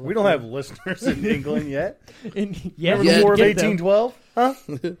 That came out. We don't have listeners in England yet. Yeah, Remember Yeah, the War of get them. 1812? Huh?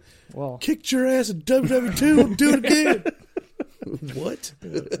 Well, Kicked your ass in WW2. Do it again. What?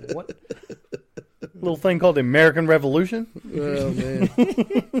 what? Little thing called the American Revolution. Oh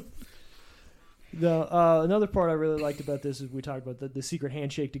man. Another part I really liked about this is we talked about the secret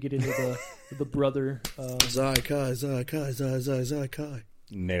handshake to get into the brother. Zai Kai, Zai Kai, Zai Zai Zai Kai.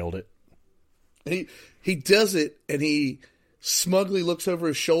 Nailed it. And he does it, and he smugly looks over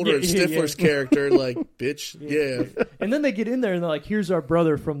his shoulder at Yeah, Stifler's yeah. character, like, bitch, yeah. And then they get in there and they're like, "Here's our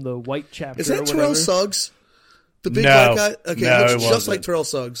brother from the White chapter." Is or that whatever. Terrell Suggs? The big No. black guy? Okay, No, he looks it just wasn't. like Terrell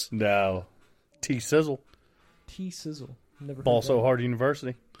Suggs. No. T-Sizzle. T Sizzle. Never heard Ball So that. Hard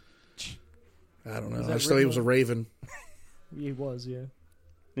University. I don't know. Is I that just thought he was a Riddle? Raven. He was, yeah.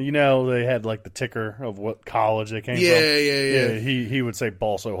 You know, they had like the ticker of what college they came Yeah, from. yeah. He would say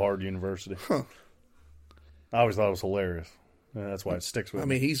Ball So Hard University. Huh. I always thought it was hilarious. And that's why it sticks with I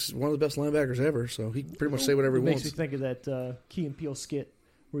me. mean, he's one of the best linebackers ever, so he can pretty much say whatever It he makes me wants. think of that Key and Peele skit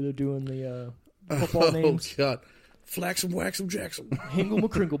where they're doing the football Oh, names. God. Flax him, wax him, jacks him. Hingle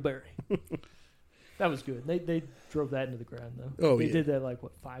McCringleberry. That was good. They drove that into the ground, though. Oh, they yeah. did that,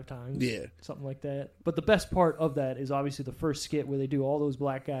 5 times? Yeah. Something like that. But the best part of that is obviously the first skit where they do all those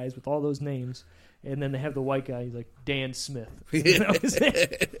black guys with all those names, and then they have the white guy, he's like, Dan Smith. And that was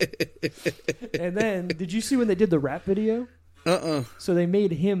it. And then, did you see when they did the rap video? So they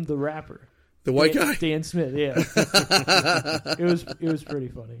made him the rapper. The white guy? Dan Smith, yeah. It was pretty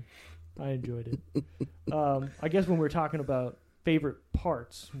funny. I enjoyed it. I guess when we were talking about favorite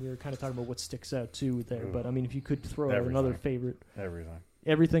parts, we were kind of talking about what sticks out too there. But I mean, if you could throw out another favorite,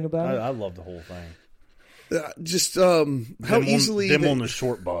 everything about it. I love the whole thing. Just how easily them on the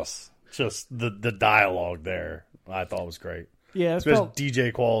short bus. Just the dialogue there, I thought was great. Yeah, especially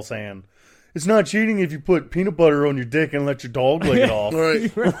DJ Qual saying, "It's not cheating if you put peanut butter on your dick and let your dog lick it off."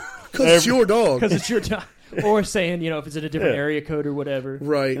 Right, because it's your dog. Because it's your dog. Or saying, if it's in a different area code or whatever.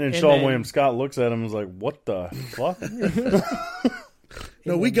 Right. And then Sean William Scott looks at him and is like, "What the fuck?"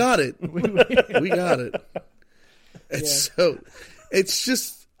 No, we got it. We got it. It's it's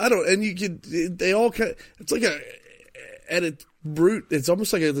just, I don't, and you could, they all kind of, it's like at its root, it's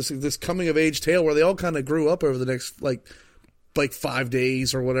almost like this coming of age tale where they all kind of grew up over the next, like 5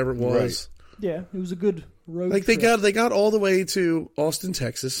 days or whatever it was. Right. Yeah, it was a good road trip. They got all the way to Austin,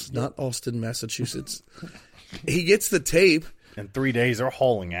 Texas, not Austin, Massachusetts. He gets the tape. In 3 days, they're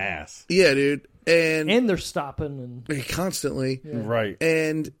hauling ass. Yeah, dude. And they're stopping and constantly. Yeah. Right.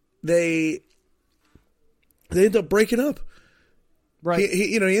 And they end up breaking up. Right.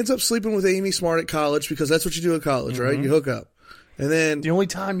 He ends up sleeping with Amy Smart at college because that's what you do at college, right? You hook up. And then the only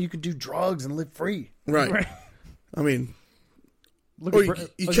time you could do drugs and live free. Right. I mean, look or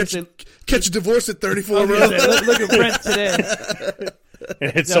you catch a divorce at 34 Road. Look at Brent today.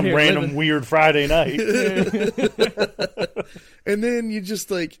 It's some random weird Friday night. And then you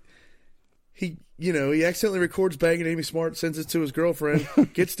just he accidentally records banging Amy Smart, sends it to his girlfriend,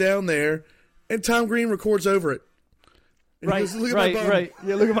 gets down there, and Tom Green records over it. And right, goes, look at my bum. right.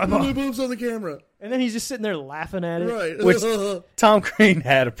 Yeah, look at my bum. Look at my boobs on the camera. And then he's just sitting there laughing at it. Right. Which Tom Green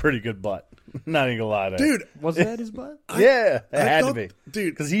had a pretty good butt. Not even gonna lie to dude. Was that his butt? It had to be.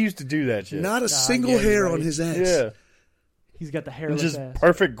 Dude. Because he used to do that shit. Not a single hair on his ass. Yeah. He's got the hairless just ass.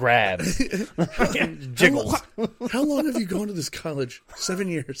 perfect grabs. Jiggles. How long have you gone to this college? 7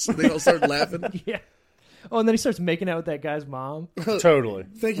 years. They all start laughing. Yeah. Oh, and then he starts making out with that guy's mom. Totally.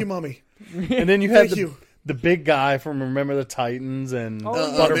 Thank you, Mommy. And then you had the big guy from Remember the Titans and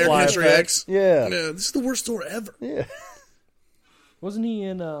American Butterfly History Effect. X. Yeah. This is the worst store ever. Yeah. Wasn't he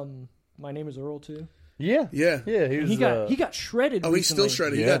in My Name is Earl too? Yeah. Yeah. Yeah. He got shredded. Oh, he's still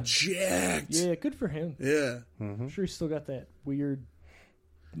shredded. Yeah. He got jacked. Yeah, good for him. Yeah. I'm sure he's still got that weird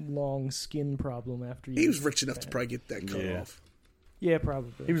long skin problem after he was rich enough to probably get that cut off. Yeah,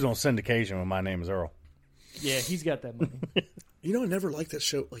 probably. He was on syndication when My Name is Earl. Yeah, he's got that money. I never liked that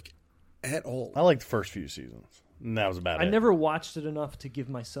show at all. I liked the first few seasons. And that was about it. I never watched it enough to give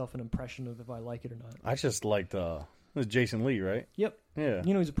myself an impression of if I like it or not. I just liked it was Jason Lee, right? Yep. Yeah.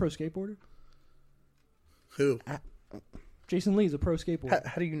 He's a pro skateboarder. Who? Jason Lee's a pro skateboarder.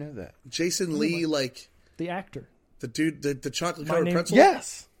 How do you know that? Jason Lee, the actor. the dude, the chocolate covered pretzel.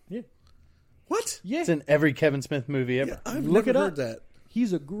 Yes. Yeah. What? Yeah. It's in every Kevin Smith movie ever. Yeah, I've Look never it heard up. that.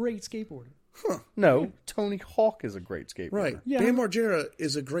 He's a great skateboarder. No, Tony Hawk is a great skateboarder. Right. Yeah. Bam Margera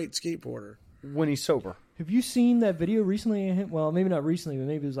is a great skateboarder. When he's sober. Have you seen that video recently of him? Well, maybe not recently, but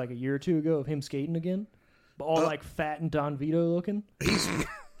maybe it was like a year or two ago of him skating again. But all fat and Don Vito looking.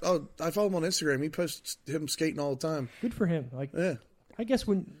 I follow him on Instagram. He posts him skating all the time. Good for him. Yeah. I guess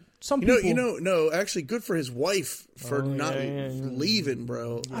when some people... No, actually good for his wife for not leaving,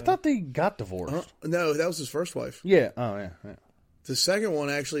 bro. I thought they got divorced. No, that was his first wife. Yeah. Oh, yeah. The second one,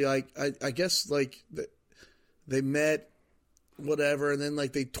 actually, I guess, they met, whatever, and then,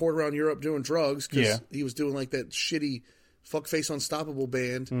 they toured around Europe doing drugs because he was doing, that shitty Fuckface Unstoppable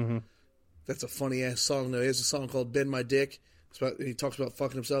band. Mm-hmm. That's a funny-ass song, though. He has a song called Bend My Dick. He talks about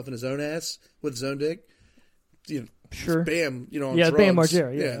fucking himself in his own ass with his own dick. Sure. Bam, on drugs. Bam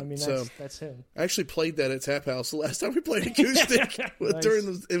Margera, yeah. I mean, that's him. I actually played that at Tap House the last time we played acoustic during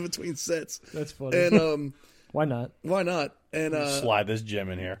the in-between sets. That's funny. And, why not? Why not? And slide this gem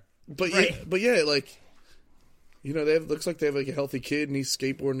in here. But looks like they have a healthy kid and he's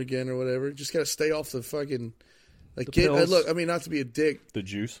skateboarding again or whatever. Just gotta stay off the fucking look. I mean, not to be a dick. The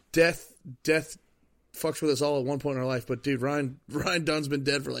juice. Death fucks with us all at one point in our life. But dude, Ryan Dunn's been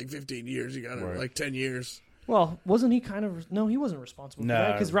dead for 15 years. You got it, 10 years. Well, wasn't he kind of? No, he wasn't responsible for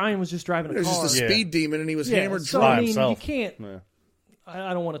that because Ryan was just driving a car. He was just a speed demon and he was hammered so, drunk. I mean, himself. You can't. Yeah.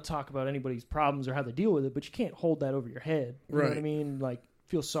 I don't want to talk about anybody's problems or how they deal with it, but you can't hold that over your head. You know what I mean?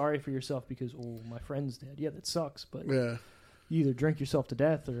 Feel sorry for yourself because, my friend's dead. Yeah, that sucks, but you either drink yourself to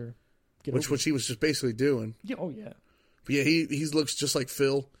death or which he was just basically doing. Yeah, oh yeah. But yeah, he looks just like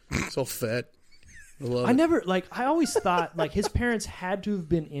Phil. He's all fat. I always thought like his parents had to have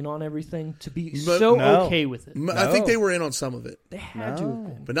been in on everything to be okay with it. I think they were in on some of it. They had to have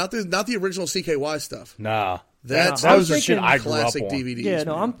been. But not the original CKY stuff. Nah. That was the shit I grew up classic on. DVDs. Yeah,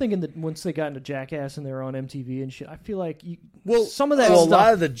 no, man. I'm thinking that once they got into Jackass and they were on MTV and shit, I feel like some of a that stuff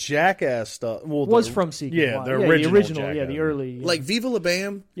lot of the Jackass stuff was from CKY. Yeah, the original yeah, the early. Like Viva La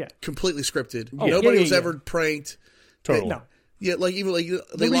Bam, Yeah. completely scripted. Oh, Nobody was yeah. ever pranked. Totally. No. Yeah, like even like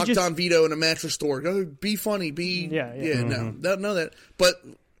they locked on Vito in a mattress store. Go be funny, be Yeah. no, none of that. But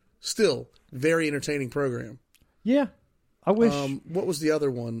still, very entertaining program. Yeah. I wish. What was the other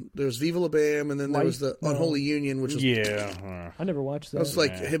one? There was Viva La Bam, and then there was the Unholy Union, which was I never watched that. that was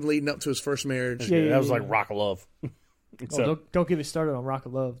like him leading up to his first marriage. Yeah, that was like Rock of Love. Don't get me started on Rock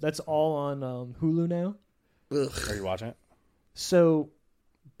of Love. That's all on Hulu now. Ugh. Are you watching it? So,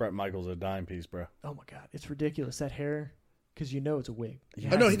 Bret Michaels a dime piece, bro. oh my god, it's ridiculous that hair because you know it's a wig.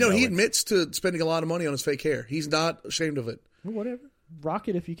 Oh, no, he admits to spending a lot of money on his fake hair. He's not ashamed of it. Well, whatever, rock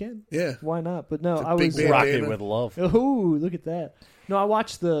it if you can. Yeah. Why not? But no, I big was band. Rock Bandana. it with love. Oh, look at that. No, I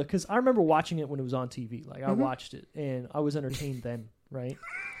watched because I remember watching it when it was on TV. Like I watched it and I was entertained then, right?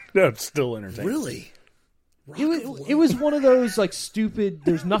 No, it's still entertaining. Really? It was one of those like stupid.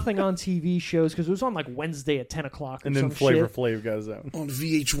 There's nothing on TV shows because it was on like Wednesday at 10 o'clock. And then Flavor Flav goes out. On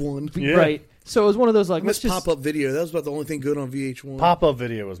VH1. Yeah. Right. So it was one of those like I missed pop-up video. That was about the only thing good on VH1. Pop-up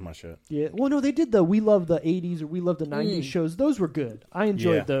video was my shit. Yeah. Well, no, they did the We Love the 80s or We Love the 90s shows. Those were good. I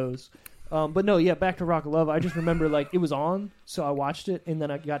enjoyed those. But no, yeah, back to Rock of Love. I just remember like it was on, so I watched it, and then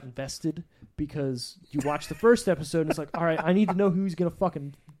I got invested because you watch the first episode, and it's like, all right, I need to know who he's gonna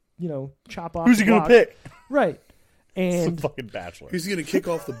fucking, chop off. Who's he going to pick? Right. It's And the fucking Bachelor. He's going to kick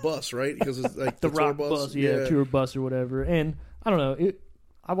off the bus, right? Because it's like the tour rock bus, tour bus or whatever. And I don't know.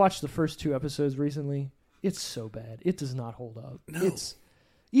 I watched the first 2 episodes recently. It's so bad. It does not hold up. No. It's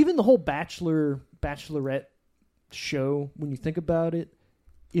even the whole Bachelorette show. When you think about it,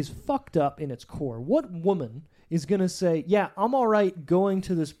 is fucked up in its core. What woman is going to say, "Yeah, I'm all right going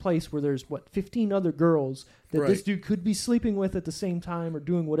to this place where there's 15 other girls that this dude could be sleeping with at the same time or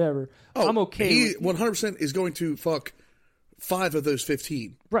doing whatever. I'm okay." He 100% is going to fuck 5 of those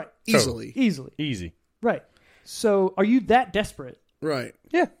 15. Right. Easily. Easy. Right. So, are you that desperate, Right.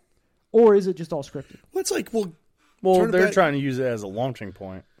 Yeah. or is it just all scripted? Well, it's like, Well, turn it they're back- trying to use it as a launching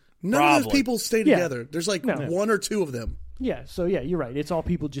point. none of those people stay Yeah. together. There's like No. 1 or 2 of them. Yeah. So yeah, you're right. It's all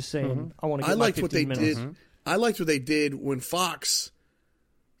people just saying, "I want to." I Get my liked what they 15 minutes. did. I liked what they did when Fox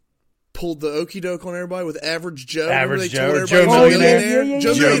pulled the okey doke on everybody with Average Joe. Remember Average they told Joe, everybody Joe was a Millionaire. yeah,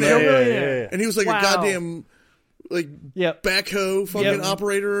 Joe yeah, Millionaire. Joe Millionaire. And he was like Wow. a goddamn Yep. backhoe fucking Yep.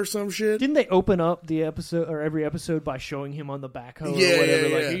 operator or some shit. Didn't they open up the episode or every episode by showing him on the backhoe Yeah, or whatever?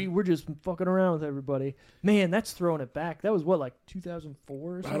 yeah, Like, yeah. hey, we're just fucking around with everybody. Man, that's throwing it back. That was like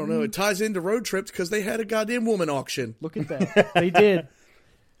 2004 or something? I don't know. It ties into road trips because they had a goddamn woman auction. Look at that. They did.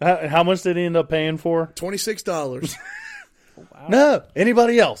 How much did he end up paying for? $26. Wow. No.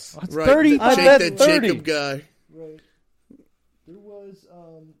 Anybody else? That's Right. 30. I That, bet that 30. Jacob guy. Right. There was.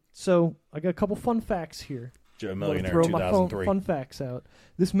 So I got a couple fun facts here. Joe I'm gonna Millionaire throw my 2003. fun facts out.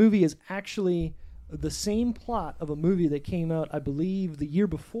 This movie is actually the same plot of a movie that came out, I believe, the year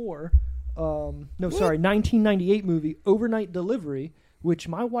before. 1998 movie, Overnight Delivery, which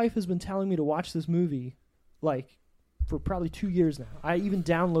my wife has been telling me to watch this movie, like, for probably 2 years now. I even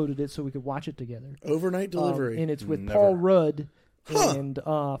downloaded it so we could watch it together. Overnight delivery. And it's with Never. Paul Rudd Huh. and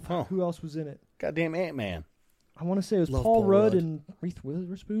who else was in it? Goddamn Ant-Man. I want to say it was Love Paul Paul Rudd Rudd. and Reese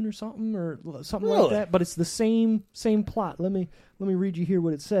Witherspoon or something like Really? that. But it's the same plot. Let me read you here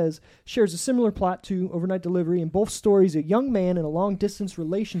what it says. Shares a similar plot to Overnight Delivery. In both stories, a young man in a long distance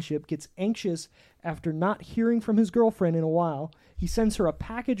relationship gets anxious after not hearing from his girlfriend in a while. He sends her a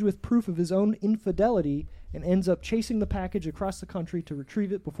package with proof of his own infidelity and ends up chasing the package across the country to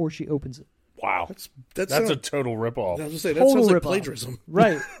retrieve it before she opens it. Wow. That's a total ripoff. I was gonna say that Total sounds like rip-off. plagiarism.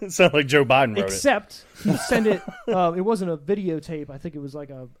 Right. It sounds like Joe Biden wrote Except he sent it. It wasn't a videotape. I think it was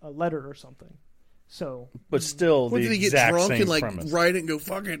like a letter or something. So it. But still, What the did he get exact drunk same and like premise. write it and go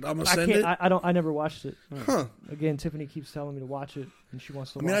fuck it? I'm gonna I send can't. it. I never watched it. Huh? Again, Tiffany keeps telling me to watch it, and she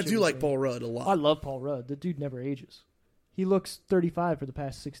wants to. I mean, watch I it do with like me. Paul Rudd a lot. I love Paul Rudd. The dude never ages. He looks 35 for the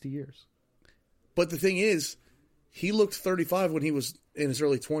past 60 years. But the thing is, he looked 35 when he was in his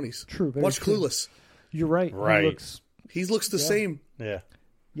early 20s. True. Very Watch true. Clueless. You're right. Right. He looks. He looks the same. Yeah.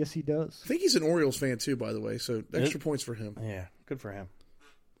 Yes, he does. I think he's an Orioles fan too, by the way. So extra points for him. Yeah. Good for him.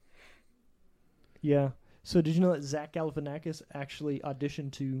 Yeah. So did you know that Zach Galifianakis actually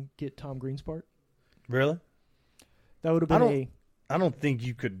auditioned to get Tom Green's part? Really? That would have been I don't think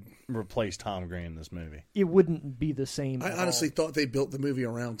you could replace Tom Green in this movie. It wouldn't be the same. I honestly thought they built the movie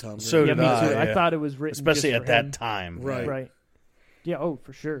around Tom Green. So Yeah, did me too. I. I thought it was written especially just at for him. that time. Right. Right. Yeah. Oh,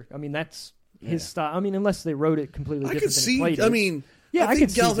 for sure. I mean, that's his style. I mean, unless they wrote it completely I different. could than see. played I it. mean, Yeah, I I think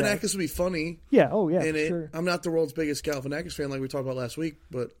could see that. Galifianakis would be funny Yeah. Oh, yeah. in For it. sure. I'm not the world's biggest Galifianakis fan, like we talked about last week,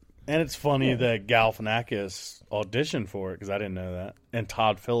 but And it's funny that Galifianakis auditioned for it, because I didn't know that. And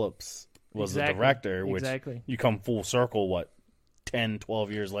Todd Phillips was the director, which you come full circle, 10,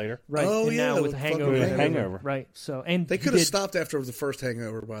 12 years later? Right. Oh, and yeah, now with with fucking Hangover. Hangover. Right. So and they he could have did- stopped after the first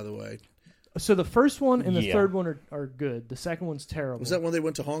Hangover, by the way. So the first one and the Yeah. third one are good. The second one's terrible. Was that when they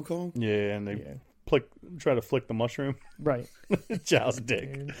went to Hong Kong? Yeah, and they try to flick the mushroom. Right? Chow's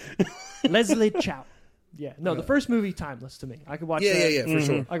dick. Leslie Chow. Yeah. No, the first movie timeless to me. I could watch. Yeah, that. yeah, for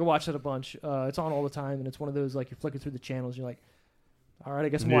sure. I could watch that a bunch. It's on all the time, and it's one of those like you're flicking through the channels. You're like, all right, I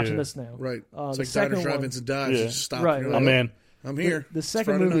guess I'm watching this now. Right. It's the like second Diners, one- Drive-Ins, and Dives. Yeah. You just stop. Right, and you're right. like, I'm in. I'm here. The It's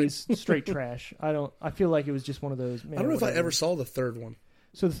second Friday movie night. is straight trash. I feel like it was just one of those. Man, I don't know if I whatever. ever saw the third one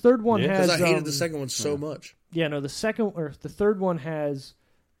So the third one Yeah. has. because I hated the second one so much. Yeah, no, the third one has,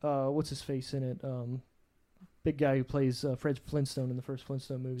 what's his face in it? Big guy who plays Fred Flintstone in the first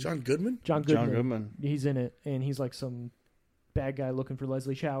Flintstone movie. John Goodman? John Goodman. John Goodman. He's in it, and he's like some bad guy looking for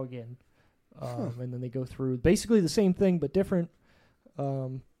Leslie Chow again. And then they go through basically the same thing but different.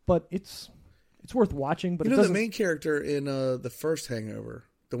 But it's worth watching. But You it know the doesn't. main character in the first Hangover,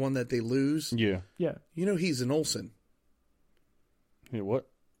 the one that they lose? Yeah. Yeah, You know he's an Olsen. Yeah, what?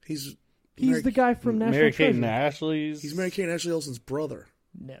 He's he's the guy from National Mary-Kate Treasure. and Ashley's? He's Mary-Kate and Ashley Olsen's brother.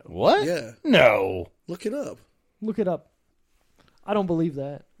 No, What? Yeah. No. Look it up. look it up. I don't believe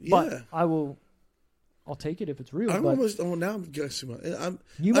that, Yeah. but I will. I'll take it if it's real. I'm but almost. Oh, now I'm guessing. I'm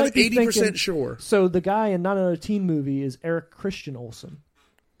you might be 80% thinking, sure. So the guy in Not Another Teen Movie is Eric Christian Olsen,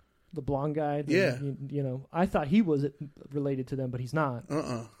 the blonde guy. Yeah. You know, I thought he was related to them, but he's not.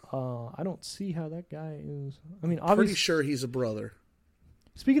 Uh-uh. I don't see how that guy is. I mean, Pretty obviously, sure he's a brother.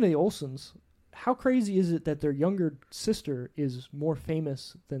 speaking of the Olsens, how crazy is it that their younger sister is more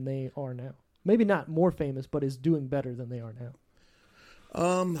famous than they are now? Maybe not more famous, but is doing better than they are now.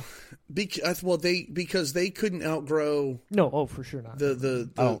 Because they couldn't outgrow No, oh, for sure not. the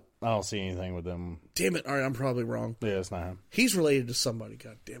I don't see anything with them. Damn it! All right, I'm probably wrong. Yeah, it's not him. He's related to somebody.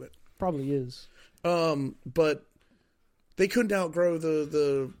 God damn it! Probably is. But they couldn't outgrow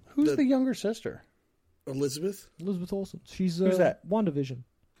the Who's the younger sister? Elizabeth. Elizabeth Olsen. She's Who's that? WandaVision.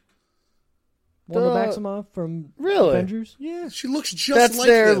 Wanda Maximoff from Really? Avengers. Yeah, She looks just That's like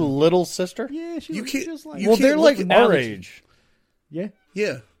their them. little sister? yeah. She You looks can't- just like. you Well, can't they're look like at- now our that she- age. Yeah,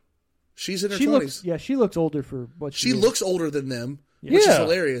 Yeah, she's in her she 20s. looks. Yeah, she looks older for what she She is. looks older than them, Yeah. which is Yeah.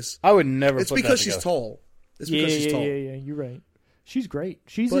 hilarious. I would never It's put because that she's together. tall. It's Yeah, because she's yeah, tall. yeah. You're right. She's great.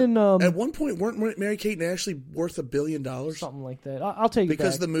 She's But in at one point, weren't Mary-Kate and Ashley worth $1 billion? something like that. I'll take it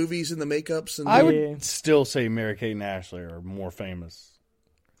Because back. the movies and the makeups and I the, would Yeah. still say Mary-Kate and Ashley are more famous.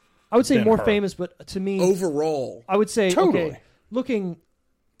 I would say than more her. famous, but to me, overall. I would say Totally. okay. Looking,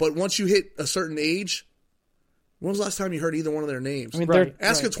 But once you hit a certain age, when was the last time you heard either one of their names? I mean, Right.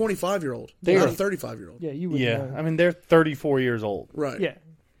 Ask a 25-year-old. They Not are- a 35-year-old. yeah, you they're, would. yeah, know. I mean, they're 34 years old, Right. Yeah.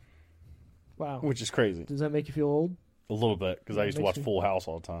 Wow. which is crazy. Does that make you feel old? A little bit, because I used to makes watch me- Full House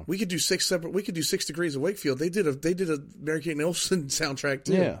all the time. We could do 6 Degrees of Wakefield. They did a Mary-Kate and Olsen soundtrack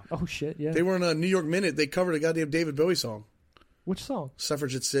too. Yeah. Oh shit! Yeah. They were in a New York Minute. They covered a goddamn David Bowie song, Which song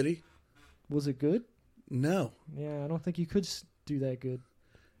Suffragette City. was it? Good? No, Yeah, I don't think you could do that good.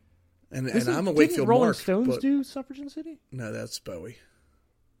 and Didn't I'm a Wakefield Rolling Mark. Stones but do Suffragette City? no, that's Bowie.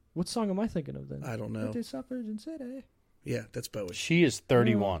 What song am I thinking of then? I don't know. They did Suffragette City. Yeah, that's Bowie. She is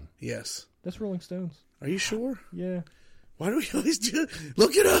 31. Yes. That's Rolling Stones. Are you sure? Yeah. Why do we always do?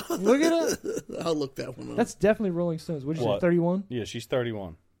 Look it up. Look it up. I'll look that one up. That's definitely Rolling Stones. What did you say? What? 31. Yeah, she's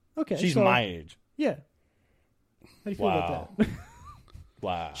 31. Okay. She's so- my age. Yeah. How do you feel Wow. about that?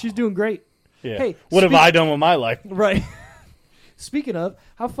 Wow. She's doing great. yeah. Hey, what have I done with my life? Right. Speaking of,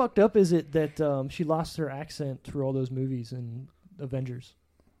 how fucked up is it that she lost her accent through all those movies in Avengers?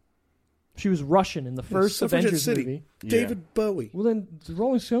 She was Russian in the first Suffragette Avengers City. movie. David Bowie. Well, then the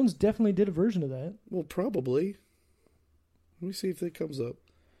Rolling Stones definitely did a version of that. Well, probably. Let me see if that comes up.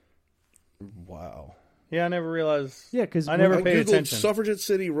 Wow. Yeah, I never realized. Yeah, because I never I paid googled attention. Suffragette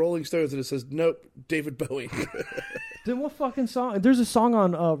City Rolling Stones and it says nope, David Bowie. Then what fucking song? There's a song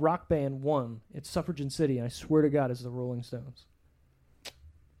on Rock Band 1. It's Suffragette City, and I swear to God, it's the Rolling Stones.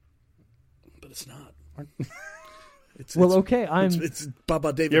 but it's not. It's, Well, it's, okay, it's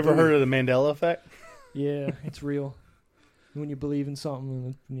Baba David. You ever Bowie. heard of the Mandela effect? Yeah, it's real. When you believe in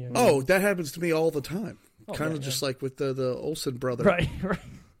something, yeah. Oh, that happens to me all the time. Oh, Kind of yeah, just like with the Olsen brother. right, right.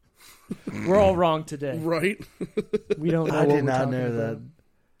 We're all wrong today. Right? We don't know I what did we're not talking know about.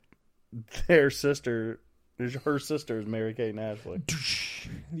 that her sister is Mary Kate and Ashley.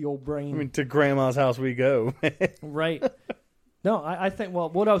 The old brain. I mean, to grandma's house we go. Right. No, I think, well,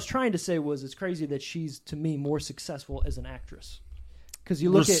 what I was trying to say was it's crazy that she's, to me, more successful as an actress. Because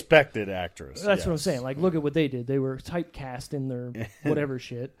you look Respected actress. That's yes. what I'm saying. Like, look at what they did. They were typecast in their whatever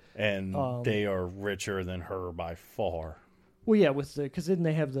shit. And they are richer than her by far. Well, yeah, because then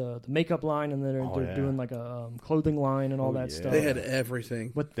they have the makeup line, and then they're yeah. doing like a clothing line and all that yeah. stuff. They had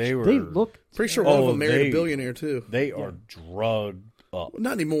everything. But They they were- look Pretty sure one of them married they- a billionaire, too. They are drugged up.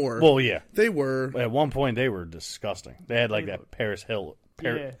 Not anymore. Well, yeah. They were. At one point, they were disgusting. They had like that Paris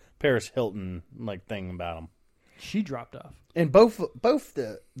Hilton like thing about them. She dropped off. And both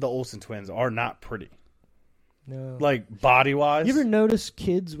the Olsen twins are not pretty. No. Like body wise. You ever notice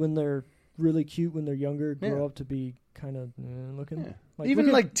kids when they're really cute when they're younger grow up to be kind of looking? Yeah. Like, Even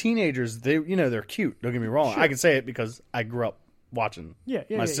look at- like teenagers, they're cute. Don't get me wrong. Sure. I can say it because I grew up watching.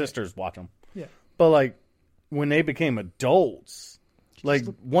 My sisters watch them. Yeah. But like when they became adults, like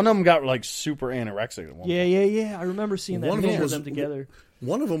one of them got like super anorexic at one point. Yeah. I remember seeing that One of them picture of was- them together.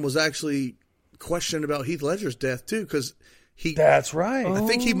 One of them was actually questioned about Heath Ledger's death, too, because he. That's right. I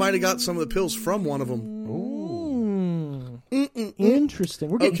think he might have got some of the pills from one of them. Interesting.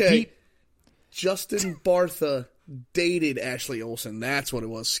 We're getting Okay. deep. Justin Bartha dated Ashley Olsen. That's what it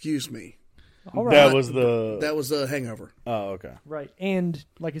was. Excuse me. All right. That was the. That was a Hangover. Oh, okay. Right. And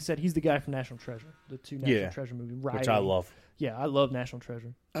like I said, he's the guy from National Treasure, the two National Treasure movies. Which I love. Yeah, I love National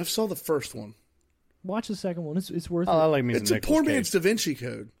Treasure. I saw the first one. Watch the second one. It's worth Oh, I it. like me. It's a poor man's Da Vinci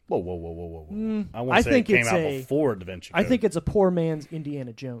Code. Whoa. I I want to say think it came it's out a- before Da Vinci Code. I think it's a poor man's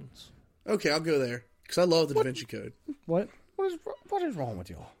Indiana Jones. Okay, I'll go there because I love the Da Vinci Code. What? What is wrong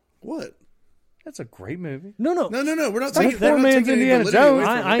with y'all? What? That's a great movie. No. No. We're not It's like taking poor we're not man's taking any Indiana validity away Jones.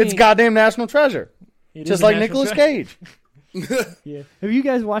 from it. I It's ain't- goddamn National Treasure. It is Just a like National Nicolas Treasure. Cage. Yeah. Have you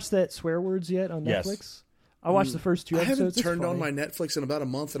guys watched that Swear Words yet on Yes. Netflix? I watched the first two I episodes. haven't It's turned on funny. my Netflix in about a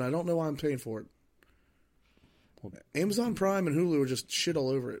month, and I don't know why I'm paying for it. Amazon Prime and Hulu are just shit all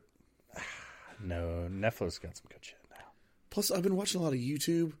over it. No, Netflix got some good shit now. Plus, I've been watching a lot of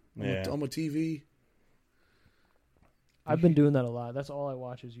YouTube on my TV. I've been doing that a lot. That's all I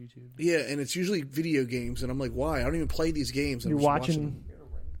watch is YouTube. Yeah, and it's usually video games, and I'm like, why? I don't even play these games. I'm You're just watching. them.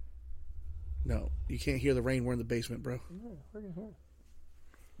 No, you can't hear the rain. We're in the basement, bro.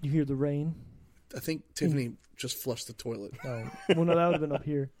 You hear the rain. I think Tiffany just flushed the toilet. Oh, well, no, that would have been up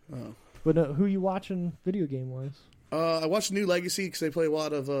here. Oh. But no, who you watching video game wise? I watched New Legacy because they play a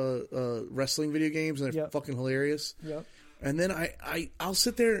lot of wrestling video games, and they're Yep. fucking hilarious. Yep. And then I'll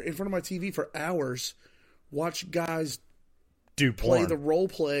sit there in front of my TV for hours, watch guys Do play porn. the role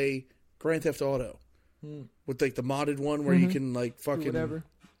play Grand Theft Auto with like the modded one where you can like fucking Whatever.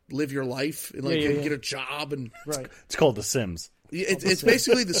 live your life and like Yeah. get a job and Right. It's called The Sims. it's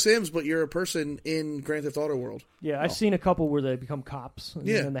basically The Sims, but you're a person in Grand Theft Auto world. Yeah, I've seen a couple where they become cops, and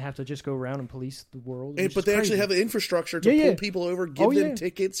Yeah. then they have to just go around and police the world. But they actually have the infrastructure to Yeah. pull people over, give Oh, them yeah.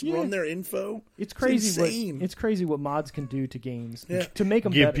 tickets, Yeah. run their info. It's crazy. insane. It's crazy what mods can do to games Yeah. to make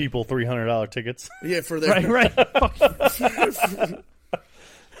them Give better. people $300 tickets. Yeah, for their Right. Fuck you.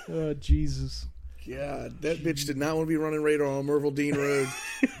 Oh, Jesus. God, that bitch did not want to be running radar on Merville Dean Road.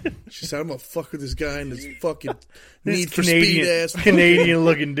 She said, "I'm gonna fuck with this guy and this fucking Need for Speed ass, Canadian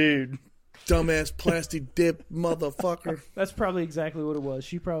looking dude. dumbass plastic dip motherfucker." That's probably exactly what it was.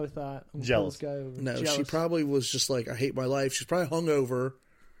 She probably thought, I'm gonna pull Jealous. this guy over. No, Jealous. she probably was just like, "I hate my life." She's probably hungover,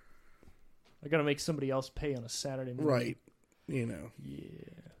 I gotta make somebody else pay on a Saturday morning. right? You know, Yeah.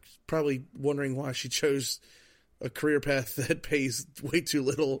 probably wondering why she chose a career path that pays way too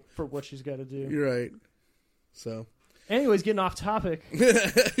little. For what she's got to do. You're right. So, Anyways, getting off topic. I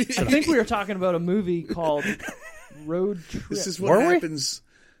think we were talking about a movie called Road Trip. this is what happens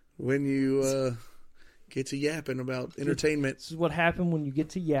when you get to yapping about entertainment. This is what happened when you get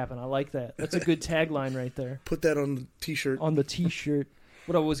to yapping. I like that. That's a good tagline right there Put that on the T-shirt. on the T-shirt.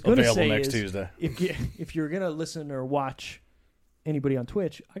 What I was going to Available say next is, Tuesday. if you're going to listen or watch anybody on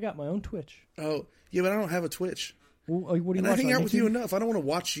Twitch, I got my own Twitch. Oh, yeah, but I don't have a Twitch. Well, what do you And I watch hang on out with you YouTube? enough. I don't want to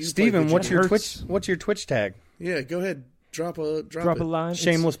watch you. Steven, play what's video your hurts. Twitch? What's your Twitch tag? games. Yeah, go ahead. Drop a line.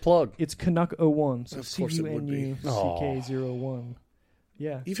 Shameless plug. It's Canuck01. So Of course it would be. CUNUCK01.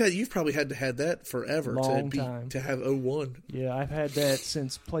 Yeah. You've probably had that forever Long time. to have 01. Yeah, I've had that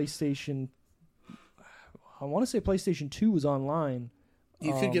since PlayStation. I want to say PlayStation 2 was online.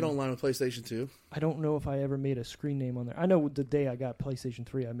 You could get online with PlayStation 2. I don't know if I ever made a screen name on there. I know the day I got PlayStation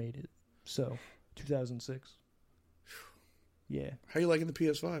 3, I made it. So, 2006. Yeah. How you liking the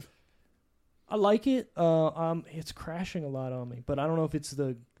PS5? I like it. It's crashing a lot on me, but I don't know if it's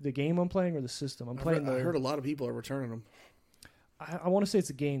the game I'm playing or the system. I heard a lot of people are returning them. I want to say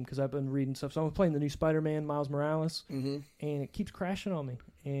it's a game because I've been reading stuff. So I'm playing the new Spider-Man, Miles Morales, and it keeps crashing on me,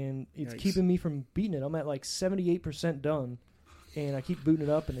 and it's keeping me from beating it. I'm at like 78% done, and I keep booting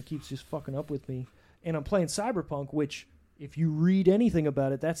it up, and it keeps just fucking up with me. And I'm playing Cyberpunk, which, if you read anything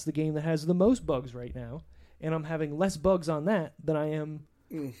about it, that's the game that has the most bugs right now, and I'm having less bugs on that than I am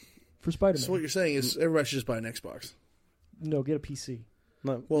for Spider-Man. So what you're saying is everybody should just buy an Xbox. No, get a PC.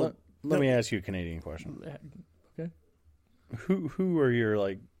 Let me ask you a Canadian question. Okay. Who are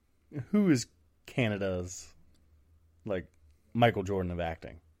your who is Canada's Michael Jordan of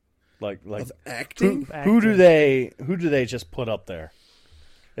acting? Of acting? Who do they just put up there?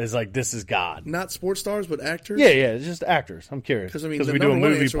 Is this is God. Not sports stars, but actors? Yeah, it's just actors. I'm curious. Because we do a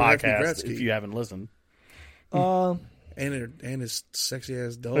movie podcast if you haven't listened. And his sexy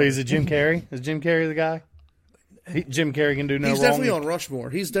ass dog. Is it Jim Carrey? Is Jim Carrey the guy? Jim Carrey can do no wrong. He's definitely on Rushmore.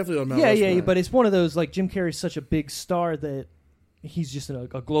 He's definitely on Mount Rushmore. Yeah, but it's one of those, Jim Carrey's such a big star that he's just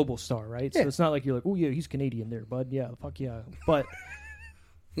a global star, right? Yeah. So it's not like you're like, oh, yeah, he's Canadian there, bud. Yeah, fuck yeah. But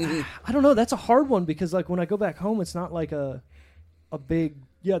I don't know. That's a hard one because, when I go back home, it's not like a big,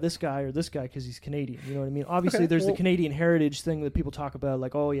 this guy or this guy because he's Canadian. You know what I mean? Obviously, there's the Canadian heritage thing that people talk about,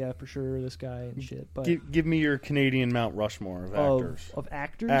 oh, yeah, for sure, this guy and shit. But give me your Canadian Mount Rushmore of actors. Of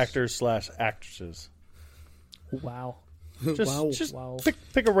actors? Actors/actresses. Wow. Just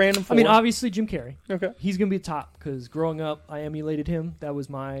pick a random four. I mean, obviously, Jim Carrey. Okay. He's going to be top because growing up, I emulated him. That was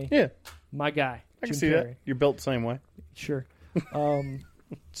my guy. I can see Carrey. That. You're built the same way. Sure.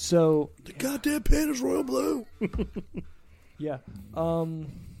 So the goddamn pen is royal blue. Yeah.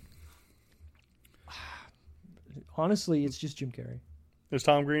 Honestly, it's just Jim Carrey. Is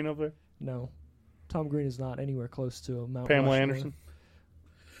Tom Green up there? No. Tom Green is not anywhere close to a Mount Pamela Rushmore. Anderson?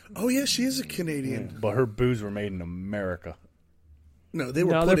 Oh, yeah, she is a Canadian. Yeah, but her boobs were made in America. No, they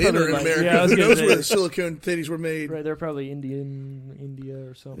were put in her in America. Yeah, who knows where the silicone titties were made? Right, they're probably India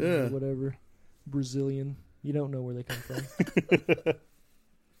or something, or whatever. Brazilian. You don't know where they come from.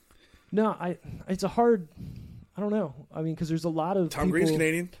 No, it's a hard... I don't know. I mean, because there's a lot of Tom Green's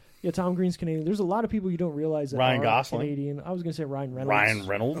Canadian? Yeah, Tom Green's Canadian. There's a lot of people you don't realize that Ryan are Gosling. Canadian. I was going to say Ryan Reynolds. I'm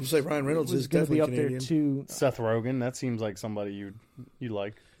going to say Ryan Reynolds is going to definitely be up Canadian. there, too. Seth Rogen. That seems like somebody you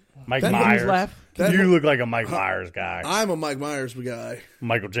like. Mike that Myers. You look like a Mike Myers guy. I'm a Mike Myers guy.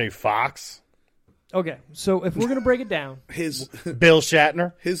 Michael J. Fox. Okay, so if we're going to break it down. Bill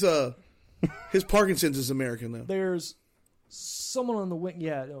Shatner. His Parkinson's is American, though. There's someone on the wing.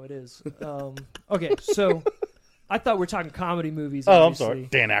 Yeah, no, it is. Okay, so... I thought we were talking comedy movies. Obviously. I'm sorry,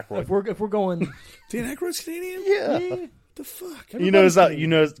 Dan Aykroyd. If we're going, Dan Aykroyd's Canadian. Yeah. The fuck. You know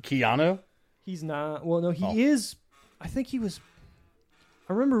Keanu. He's not. Well, no, he is. I think he was.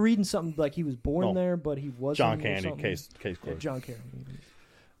 I remember reading something like he was born there, but he wasn't. John Candy. Case closed. Yeah, John Candy.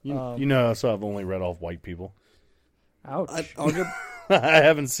 So I've only read off white people. Ouch. I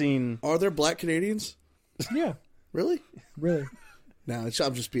haven't seen. Are there black Canadians? Yeah. Really? Really? No, I'm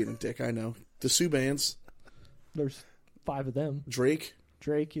just being a dick. I know the Sioux bands. There's 5 of them. Drake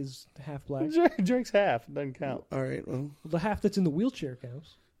is half black. Drake's half. It doesn't count. All right. Well, the half that's in the wheelchair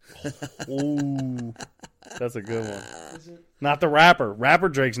counts. Ooh, that's a good one. Is it? Not the rapper. Rapper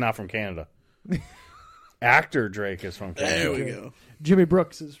Drake's not from Canada. Actor Drake is from Canada. There we go. Jimmy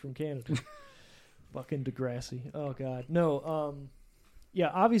Brooks is from Canada. Fucking Degrassi. Oh God, no.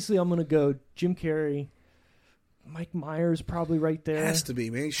 Yeah, obviously I'm gonna go Jim Carrey. Mike Myers probably right there. Has to be,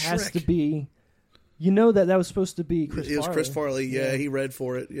 man. Shrek. Has to be. You know that was supposed to be Chris Farley. It was Chris Farley. Yeah, he read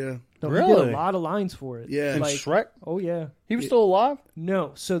for it. Yeah. No, really? He did a lot of lines for it. Yeah. And Shrek? Oh, yeah. He was still alive?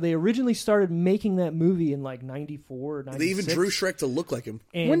 No. So they originally started making that movie in 94 or 96. They even drew Shrek to look like him.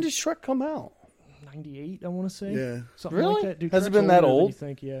 And when did Shrek come out? 98, I want to say. Yeah. Something really? Like that. Dude, has it been that old? You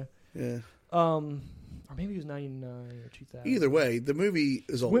think, yeah. Yeah. Or maybe it was 99 or 2000. Either way, the movie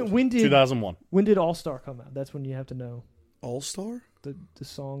is old. When did 2001. When did All Star come out? That's when you have to know. All Star? The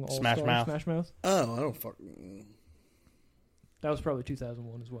song All Smash Star, Mouth. Smash Mouth. Oh, I don't fuck. That was probably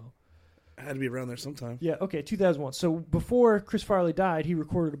 2001 as well. I had to be around there sometime. Yeah, okay, 2001. So before Chris Farley died, he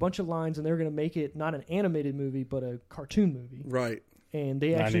recorded a bunch of lines, and they were going to make it not an animated movie, but a cartoon movie. Right. And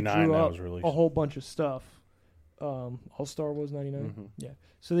they actually drew up a whole bunch of stuff. All Star was 99? Mm-hmm. Yeah.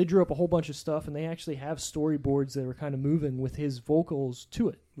 So they drew up a whole bunch of stuff, and they actually have storyboards that were kind of moving with his vocals to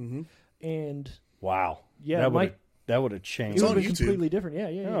it. Mm-hmm. And... Wow. Yeah, that would have changed. It would have been completely different.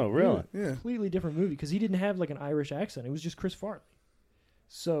 Yeah. Oh, really? Yeah. Completely different movie because he didn't have an Irish accent. It was just Chris Farley.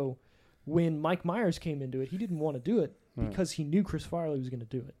 So when Mike Myers came into it, he didn't want to do it because he knew Chris Farley was going to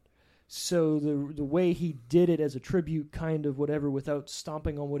do it. So the way he did it as a tribute, kind of whatever, without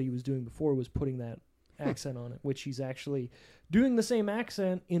stomping on what he was doing before, was putting that accent on it, which he's actually doing the same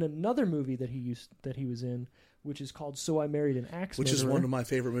accent in another movie that he was in, which is called So I Married an Axe Which Murderer. is one of my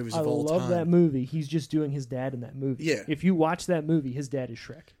favorite movies of all I time. love that movie. He's just doing his dad in that movie. Yeah. If you watch that movie, his dad is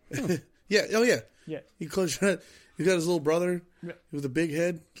Shrek. Yeah. Oh yeah. Yeah. He got his little brother Yeah. with a big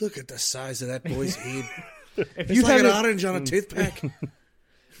head. Look at the size of that boy's head. If It's you like an haven't- orange on a tooth pack.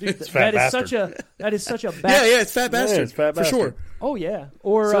 Dude, Fat that is such a Yeah, it's Fat Bastard. it's Fat for Bastard. sure. Oh yeah.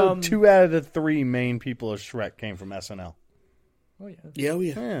 Or So 2 out of the 3 main people of Shrek came from SNL. oh yeah. Yeah,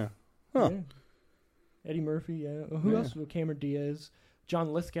 Yeah. Huh. Yeah. Eddie Murphy, yeah. Who else? Cameron Diaz.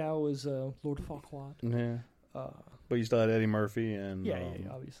 John Lithgow was Lord Farquaad. Yeah. But you still had Eddie Murphy and Yeah,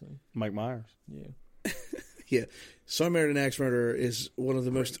 obviously. Mike Myers. Yeah. Yeah. So I Married an Axe Murderer is one of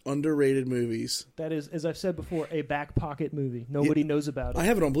the most underrated movies. That is, as I've said before, a back pocket movie. Nobody knows about it. I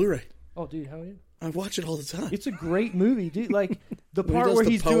have it on Blu-ray. Oh, dude, hell yeah. I watch it all the time. It's a great movie, dude. Like, the When he part does where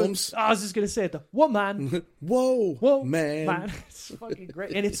the he's poems. doing... I was just going to say it. The woman. Whoa, Man. man. It's fucking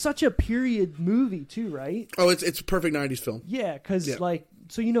great. And it's such a period movie, too, right? Oh, it's a perfect 90s film. Yeah, because, Yeah. like...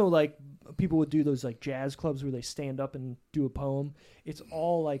 So, you know, like, people would do those, like, jazz clubs where they stand up and do a poem. It's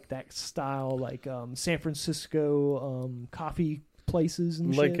all, like, that style, like, San Francisco coffee places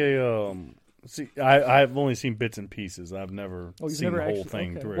and Like shit. see, I've only seen bits and pieces. I've never Oh, you've seen never the whole actually,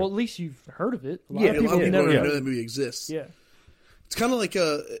 thing okay. through. Well, at least you've heard of it. A lot Yeah, of A people lot of have people never don't heard know of that it. movie exists. Yeah. It's kind of like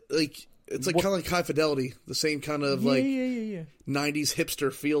it's like kind of like High Fidelity, the same kind of Yeah, like yeah. 90s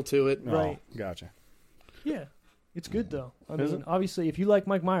hipster feel to it. Oh, right. Gotcha. Yeah. It's good, though. I Is mean, it? obviously, if you like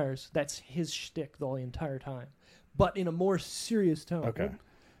Mike Myers, that's his shtick the entire time. But in a more serious tone. Okay.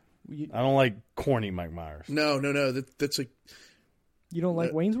 You, I don't like corny Mike Myers. No. That's a you don't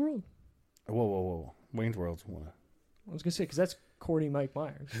like Wayne's World? Whoa. Wayne's World's one. I was going to say, because that's corny Mike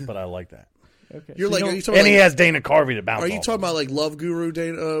Myers. But I like that. Okay. You're So like, you are don't- you talking And he about, has Dana Carvey to bounce are you off talking of. about like Love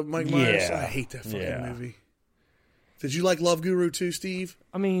Guru Mike Myers? Yeah. I hate that fucking Yeah. movie. Did you like Love Guru too, Steve?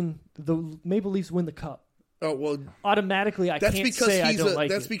 I mean, the Maple Leafs win the cup. Oh well, Automatically, I that's can't because say I don't like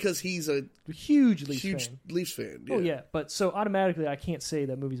that's it. because he's a Huge Leafs huge fan. Leafs fan. Oh, yeah. But so automatically, I can't say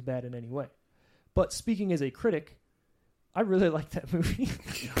that movie's bad in any way. But speaking as a critic, I really like that movie.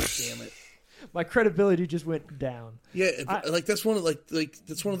 God damn it. My credibility just went down. Yeah, like that's one of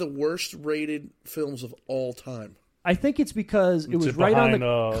that's one of the worst rated films of all time. I think it's because it was it right on behind,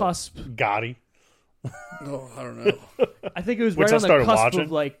 the cusp. Gotti. Oh, I don't know. I think it was Which right I on the started cusp watching.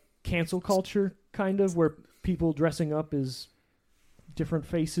 of like cancel culture, kind of, where people dressing up as different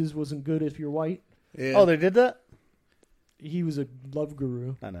faces wasn't good if you're white. Yeah. Oh, they did that? He was a love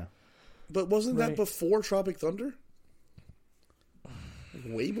guru. I know. But wasn't that Right. before Tropic Thunder? Like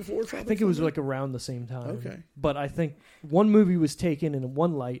way before Tropic I think it was Thunder? like around the same time. Okay. But I think one movie was taken in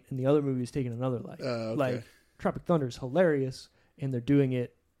one light and the other movie was taken in another light. Okay. Like Tropic Thunder is hilarious and they're doing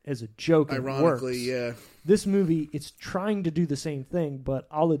it as a joke. And Ironically, it yeah. works. This movie, it's trying to do the same thing, but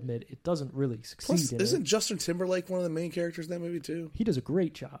I'll admit it doesn't really succeed Plus, in isn't it. Justin Timberlake one of the main characters in that movie too? He does a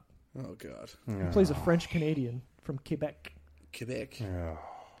great job. Oh God, He plays a French Canadian from Quebec. Quebec. Yeah.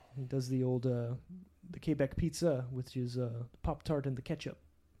 He does the old the Quebec pizza, which is Pop Tart and the ketchup.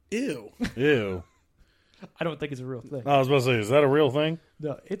 Ew. Ew. I don't think it's a real thing. I was about to say, is that a real thing?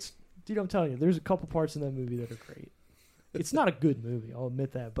 No, it's dude. I'm telling you, there's a couple parts in that movie that are great. It's not a good movie, I'll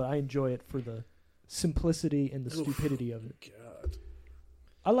admit that, but I enjoy it for the simplicity and the stupidity of it. God.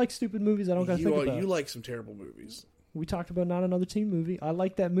 I like stupid movies. I don't gotta think about. You like some terrible movies. We talked about Not Another Teen Movie. I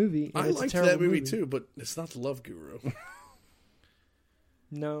like that movie. And I it's a liked terrible that movie too, but it's not the Love Guru.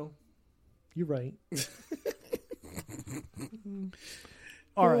 No, you're right.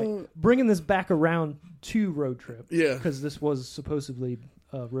 All right, bringing this back around to Road Trip. Yeah. because this was supposedly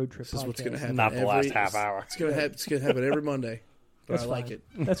a Road Trip. This is podcast. what's going to happen. Not the last half hour. It's going to happen every Monday. But That's I fine. like it.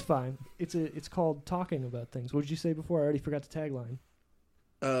 That's fine. It's called talking about things. What did you say before? I already forgot the tagline.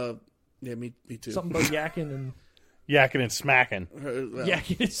 Yeah, me too. Something about yakking and Yakking and smacking. Well,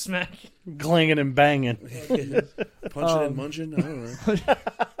 yakking and smacking. Clanging and banging. punching and munching. I don't know.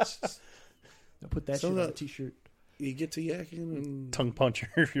 I'll put that So shit on a that- t-shirt. You get to yakking and Tongue puncher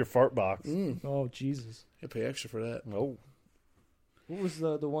your fart box. Oh Jesus! you pay extra for that. Oh. What was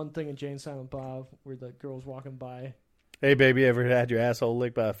the one thing in Jane Silent Bob where the girl's walking by? Hey, baby, ever had your asshole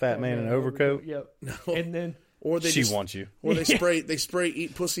licked by a fat man in an overcoat? Yep. No. And then Or they She just, wants you. or they spray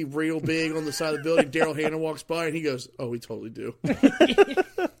eat pussy real big on the side of the building. Daryl Hannah walks by and he goes, "Oh, we totally do."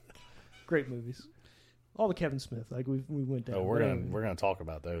 great movies. All the Kevin Smith, like we went down. Oh, But anyway. we're gonna talk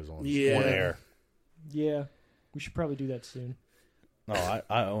about those on Yeah. air. Yeah, we should probably do that soon. No,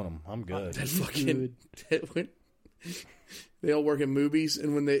 I own them. I'm good. That You fucking good. that went, They all work at movies,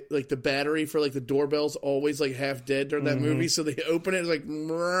 and when they like the battery for like the doorbell's always like half dead during that movie, so they open it, it's like,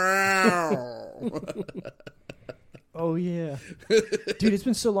 Oh yeah, dude, it's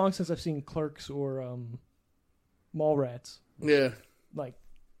been so long since I've seen Clerks or Mallrats. yeah. Like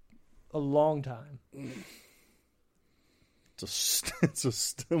a long time.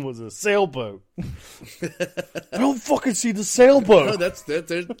 It was a sailboat. I don't fucking see the sailboat. No,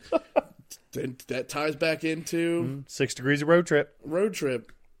 that ties back into 6 Degrees of Road Trip. Road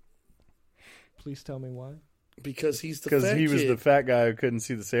Trip Please tell me why. because he's the Because fat he was kid. the fat guy who couldn't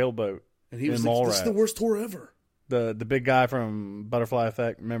see the sailboat. and he was in like, this is the Mallrats. worst tour ever. The big guy from Butterfly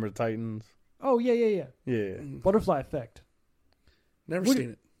Effect. Remember the Titans? Oh yeah. Yeah. Butterfly Effect. Never What-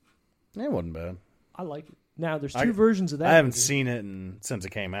 seen it. It wasn't bad. I like it. Now there's two versions of that. I haven't movie. seen it since it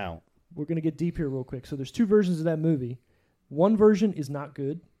came out. We're gonna get deep here real quick. So there's two versions of that movie. One version is not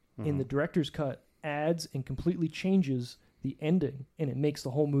good. In the director's cut, adds and completely changes the ending, and it makes the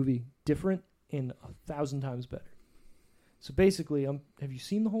whole movie different and 1,000 times better. So basically, have you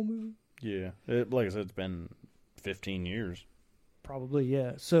seen the whole movie? Yeah. Like I said, it's been 15 years. Probably,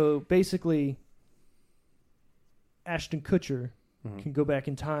 yeah. So basically, Ashton Kutcher can go back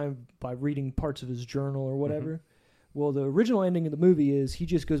in time by reading parts of his journal or whatever. Well, the original ending of the movie is he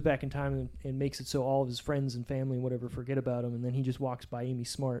just goes back in time and makes it so all of his friends and family and whatever forget about him, and then he just walks by Amy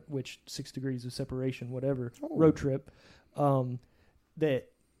Smart, which 6 Degrees of Separation, whatever, road trip, that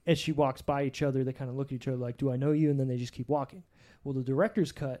as she walks by each other, they kind of look at each other like, do I know you? And then they just keep walking. Well, the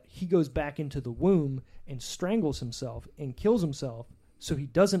director's cut, he goes back into the womb and strangles himself and kills himself so he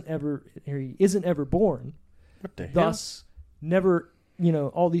isn't ever born. What the hell? Thus, never,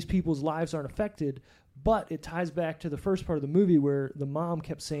 all these people's lives aren't affected. But it ties back to the first part of the movie where the mom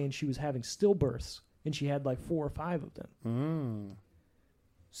kept saying she was having stillbirths, and she had like 4 or 5 of them.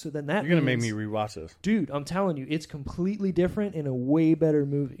 So then that You're going to make me rewatch this. Dude, I'm telling you, it's completely different and a way better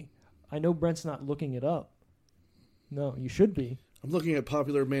movie. I know Brent's not looking it up. No, you should be. I'm looking at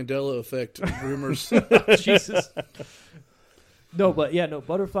popular Mandela effect rumors. Jesus. No, but yeah, no,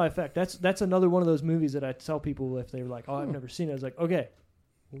 Butterfly Effect. That's another one of those movies that I tell people if they're like, oh, I've never seen it. I was like, okay,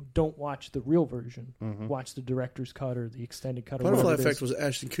 well, don't watch the real version. Watch the director's cut or the extended cut. Butterfly or whatever it Effect is. was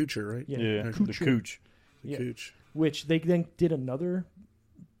Ashton Kutcher, right? Yeah, The Kutcher. Cooch. Yeah. Kutch. Which they then did another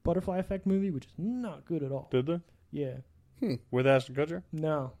Butterfly Effect movie, which is not good at all. Did they? Yeah. With Ashton Kutcher?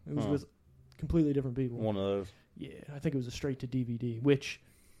 No, it was with completely different people. One of those. Yeah, I think it was a straight to DVD, which,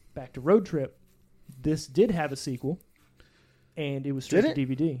 back to Road Trip, this did have a sequel, and it was straight Did to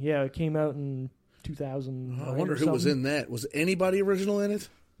DVD. Yeah, it came out in 2000. I wonder who was in that. Was anybody original in it?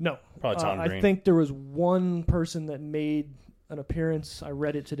 No. Probably Tom Green. I think there was one person that made an appearance. I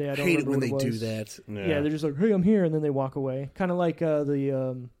read it today. I don't hate it remember when what they it was. do that. Yeah, they're just like, hey, I'm here, and then they walk away. Kind of like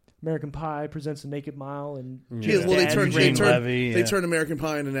the American Pie presents a Naked Mile, and Yeah, well, they Gene Levy, they turned American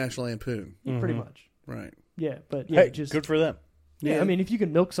Pie into National Lampoon. pretty much. Right. Yeah, but yeah, Hey, just good for them. yeah. Yeah. I mean, if you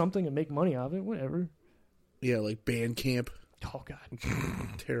can milk something and make money off it, whatever. Yeah, like Band Camp. Oh God,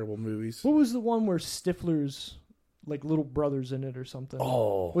 Terrible movies. what was the one where Stifler's like little brothers in it or something?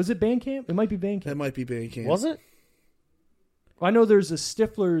 Oh. Was it Bandcamp? It might be Bandcamp. That might be Band Camp. Was it? I know there's a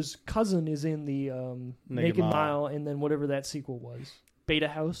Stifler's cousin is in the Naked Mile. Mile, and then whatever that sequel was, Beta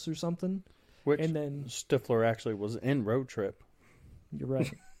House or something. Which And then Stifler actually was in Road Trip. you're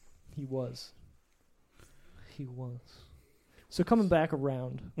right, he was. He was. So coming back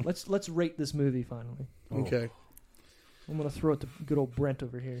around, let's rate this movie finally. Okay. I'm gonna throw it to good old Brent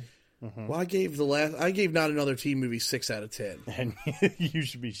over here. Well, I gave Not Another Teen movie 6 out of 10. And you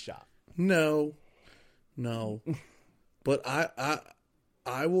should be shot. No. But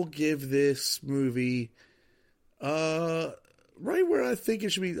I will give this movie right where I think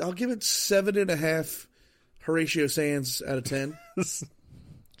it should be. I'll give it 7.5 Horatio Sands out of 10.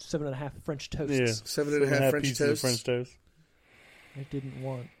 7.5 French toasts. Yeah. 7.5 French pieces of toast. French toast. I didn't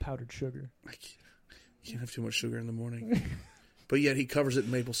want powdered sugar. You can't have too much sugar in the morning. But yet he covers it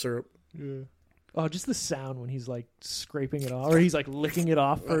in maple syrup. Yeah. Oh, just the sound when he's like scraping it off, or he's like licking it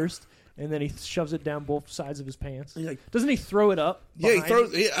off first, and then he shoves it down both sides of his pants. Doesn't he throw it up? Yeah, he behind?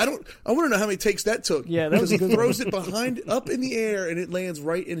 throws. Yeah, I want to know how many takes that took. Yeah, that was because a he good throws it behind, up in the air, and it lands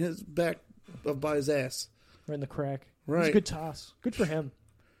right in his back, by his ass. Right in the crack. Right. It's a good toss. Good for him.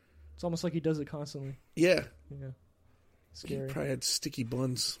 It's almost like he does it constantly. Yeah, Yeah. he Scary. probably had sticky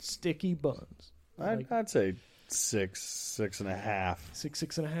buns. Sticky buns. I'd say 6.5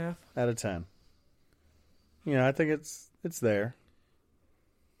 6.5. out of 10. You know, I think it's there.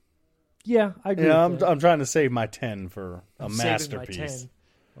 Yeah, I agree. You know, with that. I'm trying to save my 10 for a I'm saving my masterpiece. 10.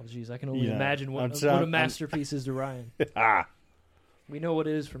 Oh, jeez, I can only Yeah. imagine what a masterpiece is to Ryan. Ah, We know what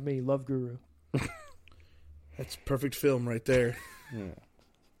it is for me, Love Guru. That's perfect film right there.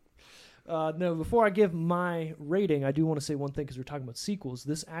 No, before I give my rating, I do want to say one thing because we're talking about sequels.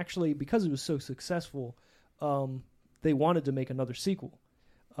 This actually, because it was so successful, they wanted to make another sequel,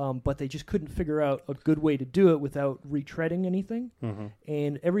 but they just couldn't figure out a good way to do it without retreading anything. Mm-hmm.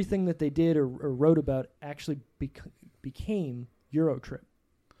 And everything that they did or wrote about actually became Euro Trip.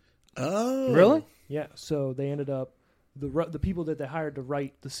 Oh, Really? Yeah, so they ended up the people that they hired to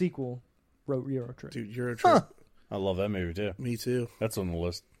write the sequel wrote Euro Trip. dude, Euro Trip. I love that movie too. Me too. That's on the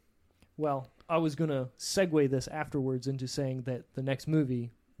list. Well, I was going to segue this afterwards into saying that the next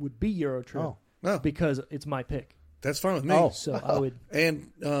movie would be Euro Trip No, because it's my pick. that's fine with me. Oh. So I would...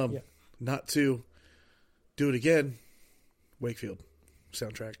 And Yeah. not to do it again, Wakefield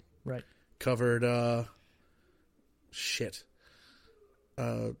soundtrack. Right. Covered,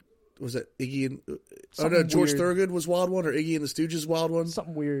 was that Iggy and... Something George weird. Thorogood was Wild One, or Iggy and the Stooges Wild One?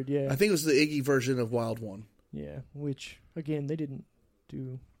 Something weird, yeah. I think it was the Iggy version of Wild One. Yeah, which, again, they didn't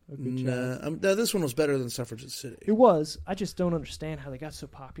do a good Nah, job. no, this one was better than Suffragette City. It was. I just don't understand how they got so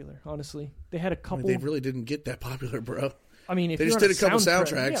popular, honestly. They had a I couple... mean, they really didn't get that popular, bro. I mean, if they you're just on did a couple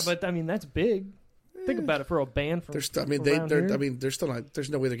soundtrack- soundtracks. Yeah, but, I mean, that's big. Think about it for a band from They're still, I mean, around here. they're still not.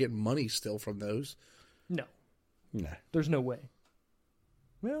 There's no way they're getting money still from those. No, Nah. there's no way.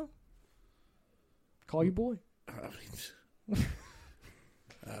 Well, call your boy. I mean,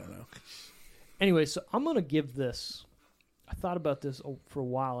 I don't know. Anyway, so I'm going to give this... I thought about this for a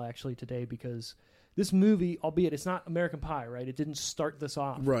while, actually, today, because this movie, albeit it's not American Pie, right? It didn't start this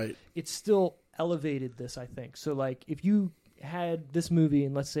off. Right. It still elevated this, I think. So, like, if you had this movie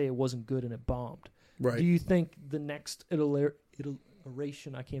and let's say it wasn't good and it bombed, Right. do you think the next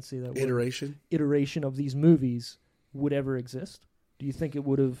iteration, I can't say that word, iteration of these movies would ever exist? Do you think it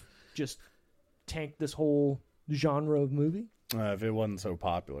would have just tanked this whole genre of movie? If it wasn't so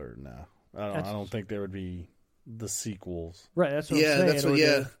popular, no. I don't think there would be the sequels. Right, that's what I'm Yeah, saying. that's what. or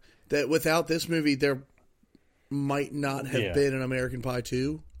Yeah, the- that without this movie, there might not have been an American Pie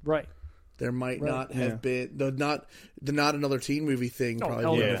 2. right. There might Right. not have been not another teen movie thing. Oh, Probably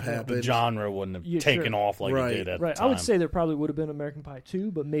hell wouldn't no. have The happened. genre wouldn't have Yeah, taken sure. off like Right. it did at Right, the time. I would say there probably would have been American Pie 2,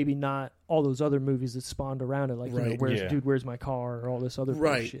 but maybe not all those other movies that spawned around it, like, you know, Right. where's Dude, Where's My Car, or all this other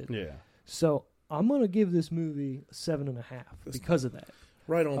Right. shit. Yeah. So I'm going to give this movie a 7.5 because of that.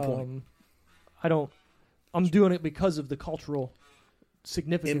 Right on point. I'm doing it because of the cultural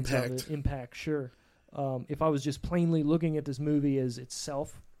significance of Impact. it. Impact, sure. If I was just plainly looking at this movie as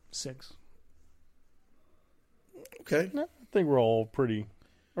itself, 6. Okay, I think we're all pretty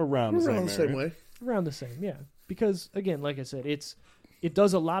around the we're same on the same area. way. Around the same, yeah. Because, again, like I said, it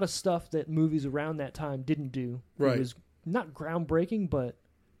does a lot of stuff that movies around that time didn't do. Right. It was not groundbreaking, but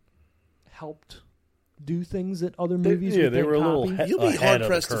helped do things that other movies yeah, would they then were a little copy. You'll be ahead hard of the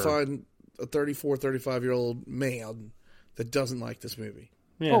pressed to curve. find a 34, 35-year-old man that doesn't like this movie.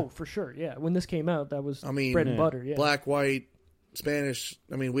 Yeah. Oh, for sure, yeah. When this came out, that was I mean, bread and butter, yeah. Black, white, Spanish.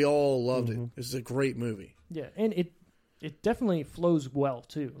 I mean, we all loved Mm-hmm. it. It's a great movie. Yeah, and it definitely flows well,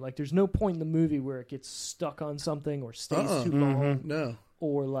 too. Like, there's no point in the movie where it gets stuck on something or stays too long No,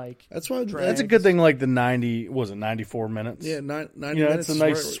 or, like... that's why. Drag. That's a good thing, like the 94 minutes? Yeah, 90 You know, minutes. it's a is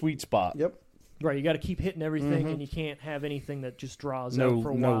nice right. sweet spot. Yep. Right, you got to keep hitting everything, and you can't have anything that just draws out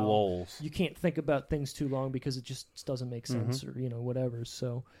for a No while. lulls. You can't think about things too long because it just doesn't make sense or, whatever.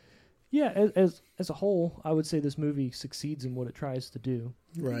 So, yeah, as a whole, I would say this movie succeeds in what it tries to do.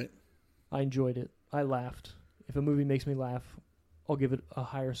 Right. I enjoyed it. I laughed. If a movie makes me laugh, I'll give it a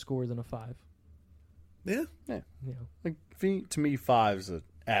higher score than a 5. Yeah. You know. Like, to me, 5's an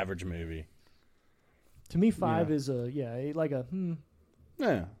average movie. To me, 5 Yeah. is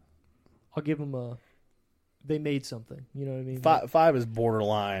Yeah. I'll give them a, they made something. You know what I mean? 5 is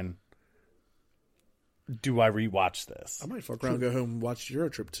borderline. Do I rewatch this? I might fuck around and go home and watch Euro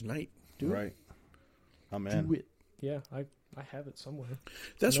Trip tonight. Right. I'm in. Do it. Yeah, I have it somewhere.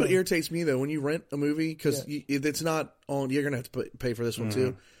 That's what irritates me, though, when you rent a movie, because Yeah. it's not on. You're going to have to pay for this one,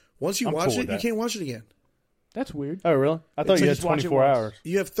 too. Once you I'm watch cool it, with you that. can't watch it again. That's weird. Oh, really? I thought So you had just watch it 24 once. hours.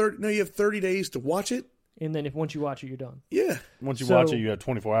 You have 30 days to watch it. And then once you watch it, you're done. Yeah. Once you So- watch it, you have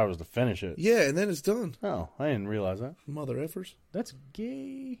 24 hours to finish it. Yeah, and then it's done. Oh, I didn't realize that. Mother effers. That's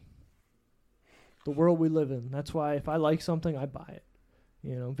gay. The world we live in. That's why if I like something, I buy it.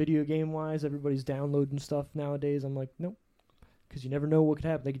 Video game wise, everybody's downloading stuff nowadays. I'm like, nope. Because you never know what could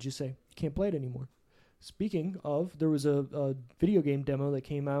happen. They could just say, you can't play it anymore. Speaking of, there was a video game demo that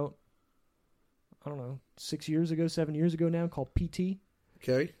came out, I don't know, 7 years ago now, called PT.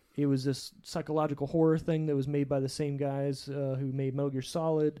 Okay. It was this psychological horror thing that was made by the same guys who made Metal Gear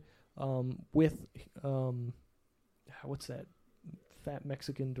Solid with, what's that fat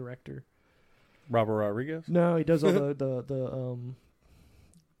Mexican director? Robert Rodriguez? No, he does all the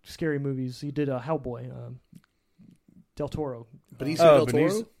scary movies. He did Hellboy, Del Toro. Benicio del but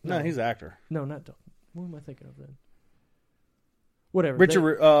Toro? No, he's an actor. No, not Del. What am I thinking of then? Whatever. Richard,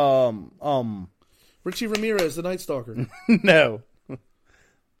 Richie Ramirez, the Night Stalker. no.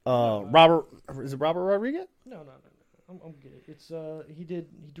 Robert, is it Robert Rodriguez? No. I'm getting it. It's he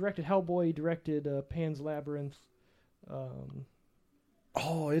directed Hellboy. He directed Pan's Labyrinth. Isn't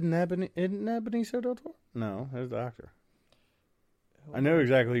that Benicio del Toro? No, that's the actor. I know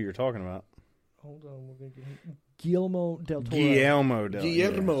exactly who you're talking about. Hold on, we're gonna get him. Guillermo del Toro.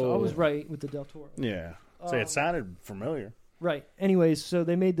 Guillermo. So I was right with the del Toro. Yeah. So it sounded familiar. Right. Anyways, so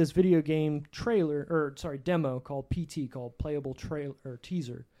they made this video game demo called PT, called Playable Trailer or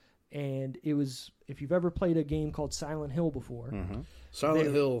Teaser, and it was, if you've ever played a game called Silent Hill before,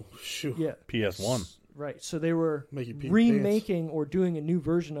 Silent Hill, shoot. Yeah, PS1. Right. So they were remaking or doing a new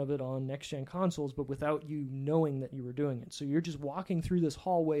version of it on next-gen consoles, but without you knowing that you were doing it. So you're just walking through this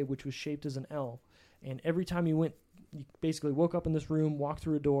hallway, which was shaped as an L, and every time you went, you basically woke up in this room, walked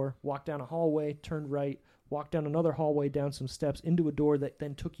through a door, walked down a hallway, turned right, walked down another hallway, down some steps, into a door that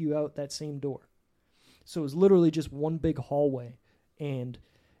then took you out that same door. So it was literally just one big hallway. And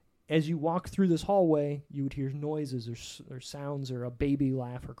as you walk through this hallway, you would hear noises or sounds or a baby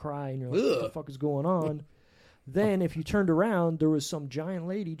laugh or cry, and you're like, what the fuck is going on? Then if you turned around, there was some giant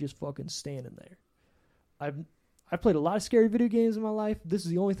lady just fucking standing there. I've played a lot of scary video games in my life. This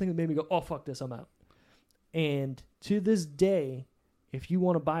is the only thing that made me go, oh, fuck this, I'm out. And to this day, if you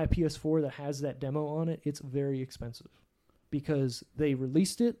want to buy a PS4 that has that demo on it, it's very expensive because they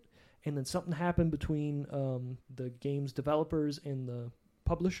released it and then something happened between the game's developers and the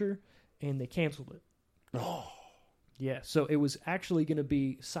publisher, and they canceled it. Oh. Yeah, so it was actually going to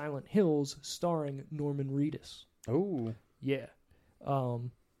be Silent Hills starring Norman Reedus. Oh. Yeah.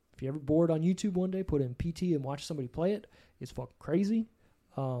 If you're ever bored on YouTube one day, put in PT and watch somebody play it. It's fucking crazy.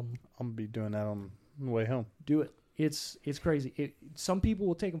 I'm going to be doing that on the way home. Do it. It's crazy. Some people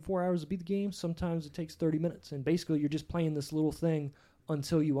will take them 4 hours to beat the game. Sometimes it takes 30 minutes. And basically you're just playing this little thing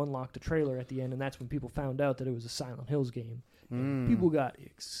until you unlock the trailer at the end. And that's when people found out that it was a Silent Hills game. And people got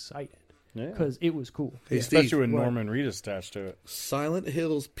excited because it was cool. Hey, yeah. Steve, especially with Norman Reedus attached to it. Silent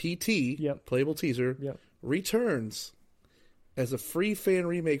Hills PT, playable teaser, returns as a free fan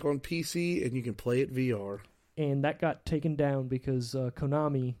remake on PC, and you can play it VR. And that got taken down because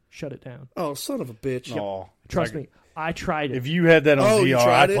Konami shut it down. Oh, son of a bitch. Yep. Oh, trust me, I tried it. If you had that on VR,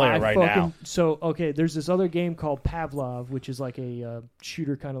 I'd play it right now. So, okay, there's this other game called Pavlov, which is like a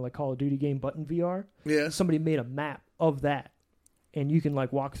shooter kind of like Call of Duty game, but in VR. Yeah. Somebody made a map of that, and you can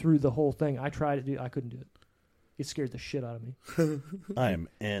like walk through the whole thing. I tried it, dude. I couldn't do it. It scared the shit out of me. I am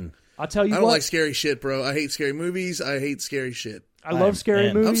in. I'll tell you I don't like scary shit, bro. I hate scary movies. I hate scary shit. I love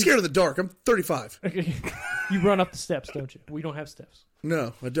scary movies. I'm scared of the dark. I'm 35. You run up the steps, don't you? We don't have steps.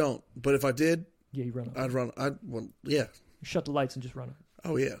 No, I don't. But if I did, yeah, you run up. I'd run. Yeah. You shut the lights and just run up.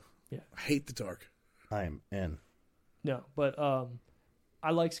 Oh yeah. Yeah. I hate the dark. I am in. No, but I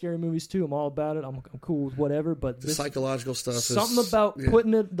like scary movies too. I'm all about it. I'm cool with whatever. But the psychological stuff. Something about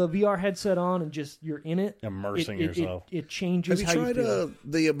putting the VR headset on and just you're in it, immersing yourself. It changes. Have you tried you feel.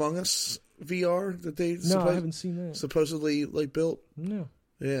 The Among Us VR that they? I haven't seen that. Supposedly like built. No.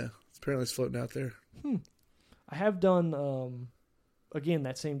 Yeah, apparently it's floating out there. I have done again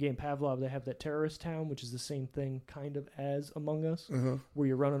that same game Pavlov. They have that terrorist town, which is the same thing kind of as Among Us, where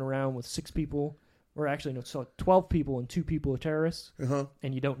you're running around with 6 people. Or actually, no, so 12 people and 2 people are terrorists,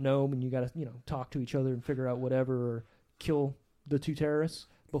 and you don't know them, and you got to talk to each other and figure out whatever, or kill the 2 terrorists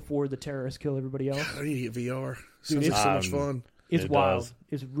before the terrorists kill everybody else. I need to get VR. Sounds like so much fun. It's wild. Does.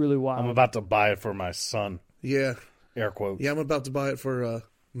 It's really wild. I'm about to buy it for my son. Yeah. Air quotes. Yeah, I'm about to buy it for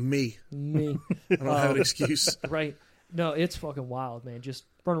me. Me. I don't have an excuse. Right. No, it's fucking wild, man. Just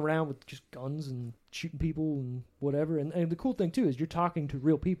run around with just guns and shooting people and whatever. And the cool thing, too, is you're talking to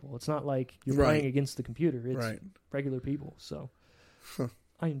real people. It's not like you're playing against the computer. It's regular people. So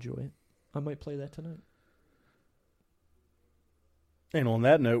I enjoy it. I might play that tonight. And on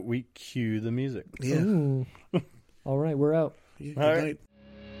that note, we cue the music. Yeah. All right, we're out. Good night.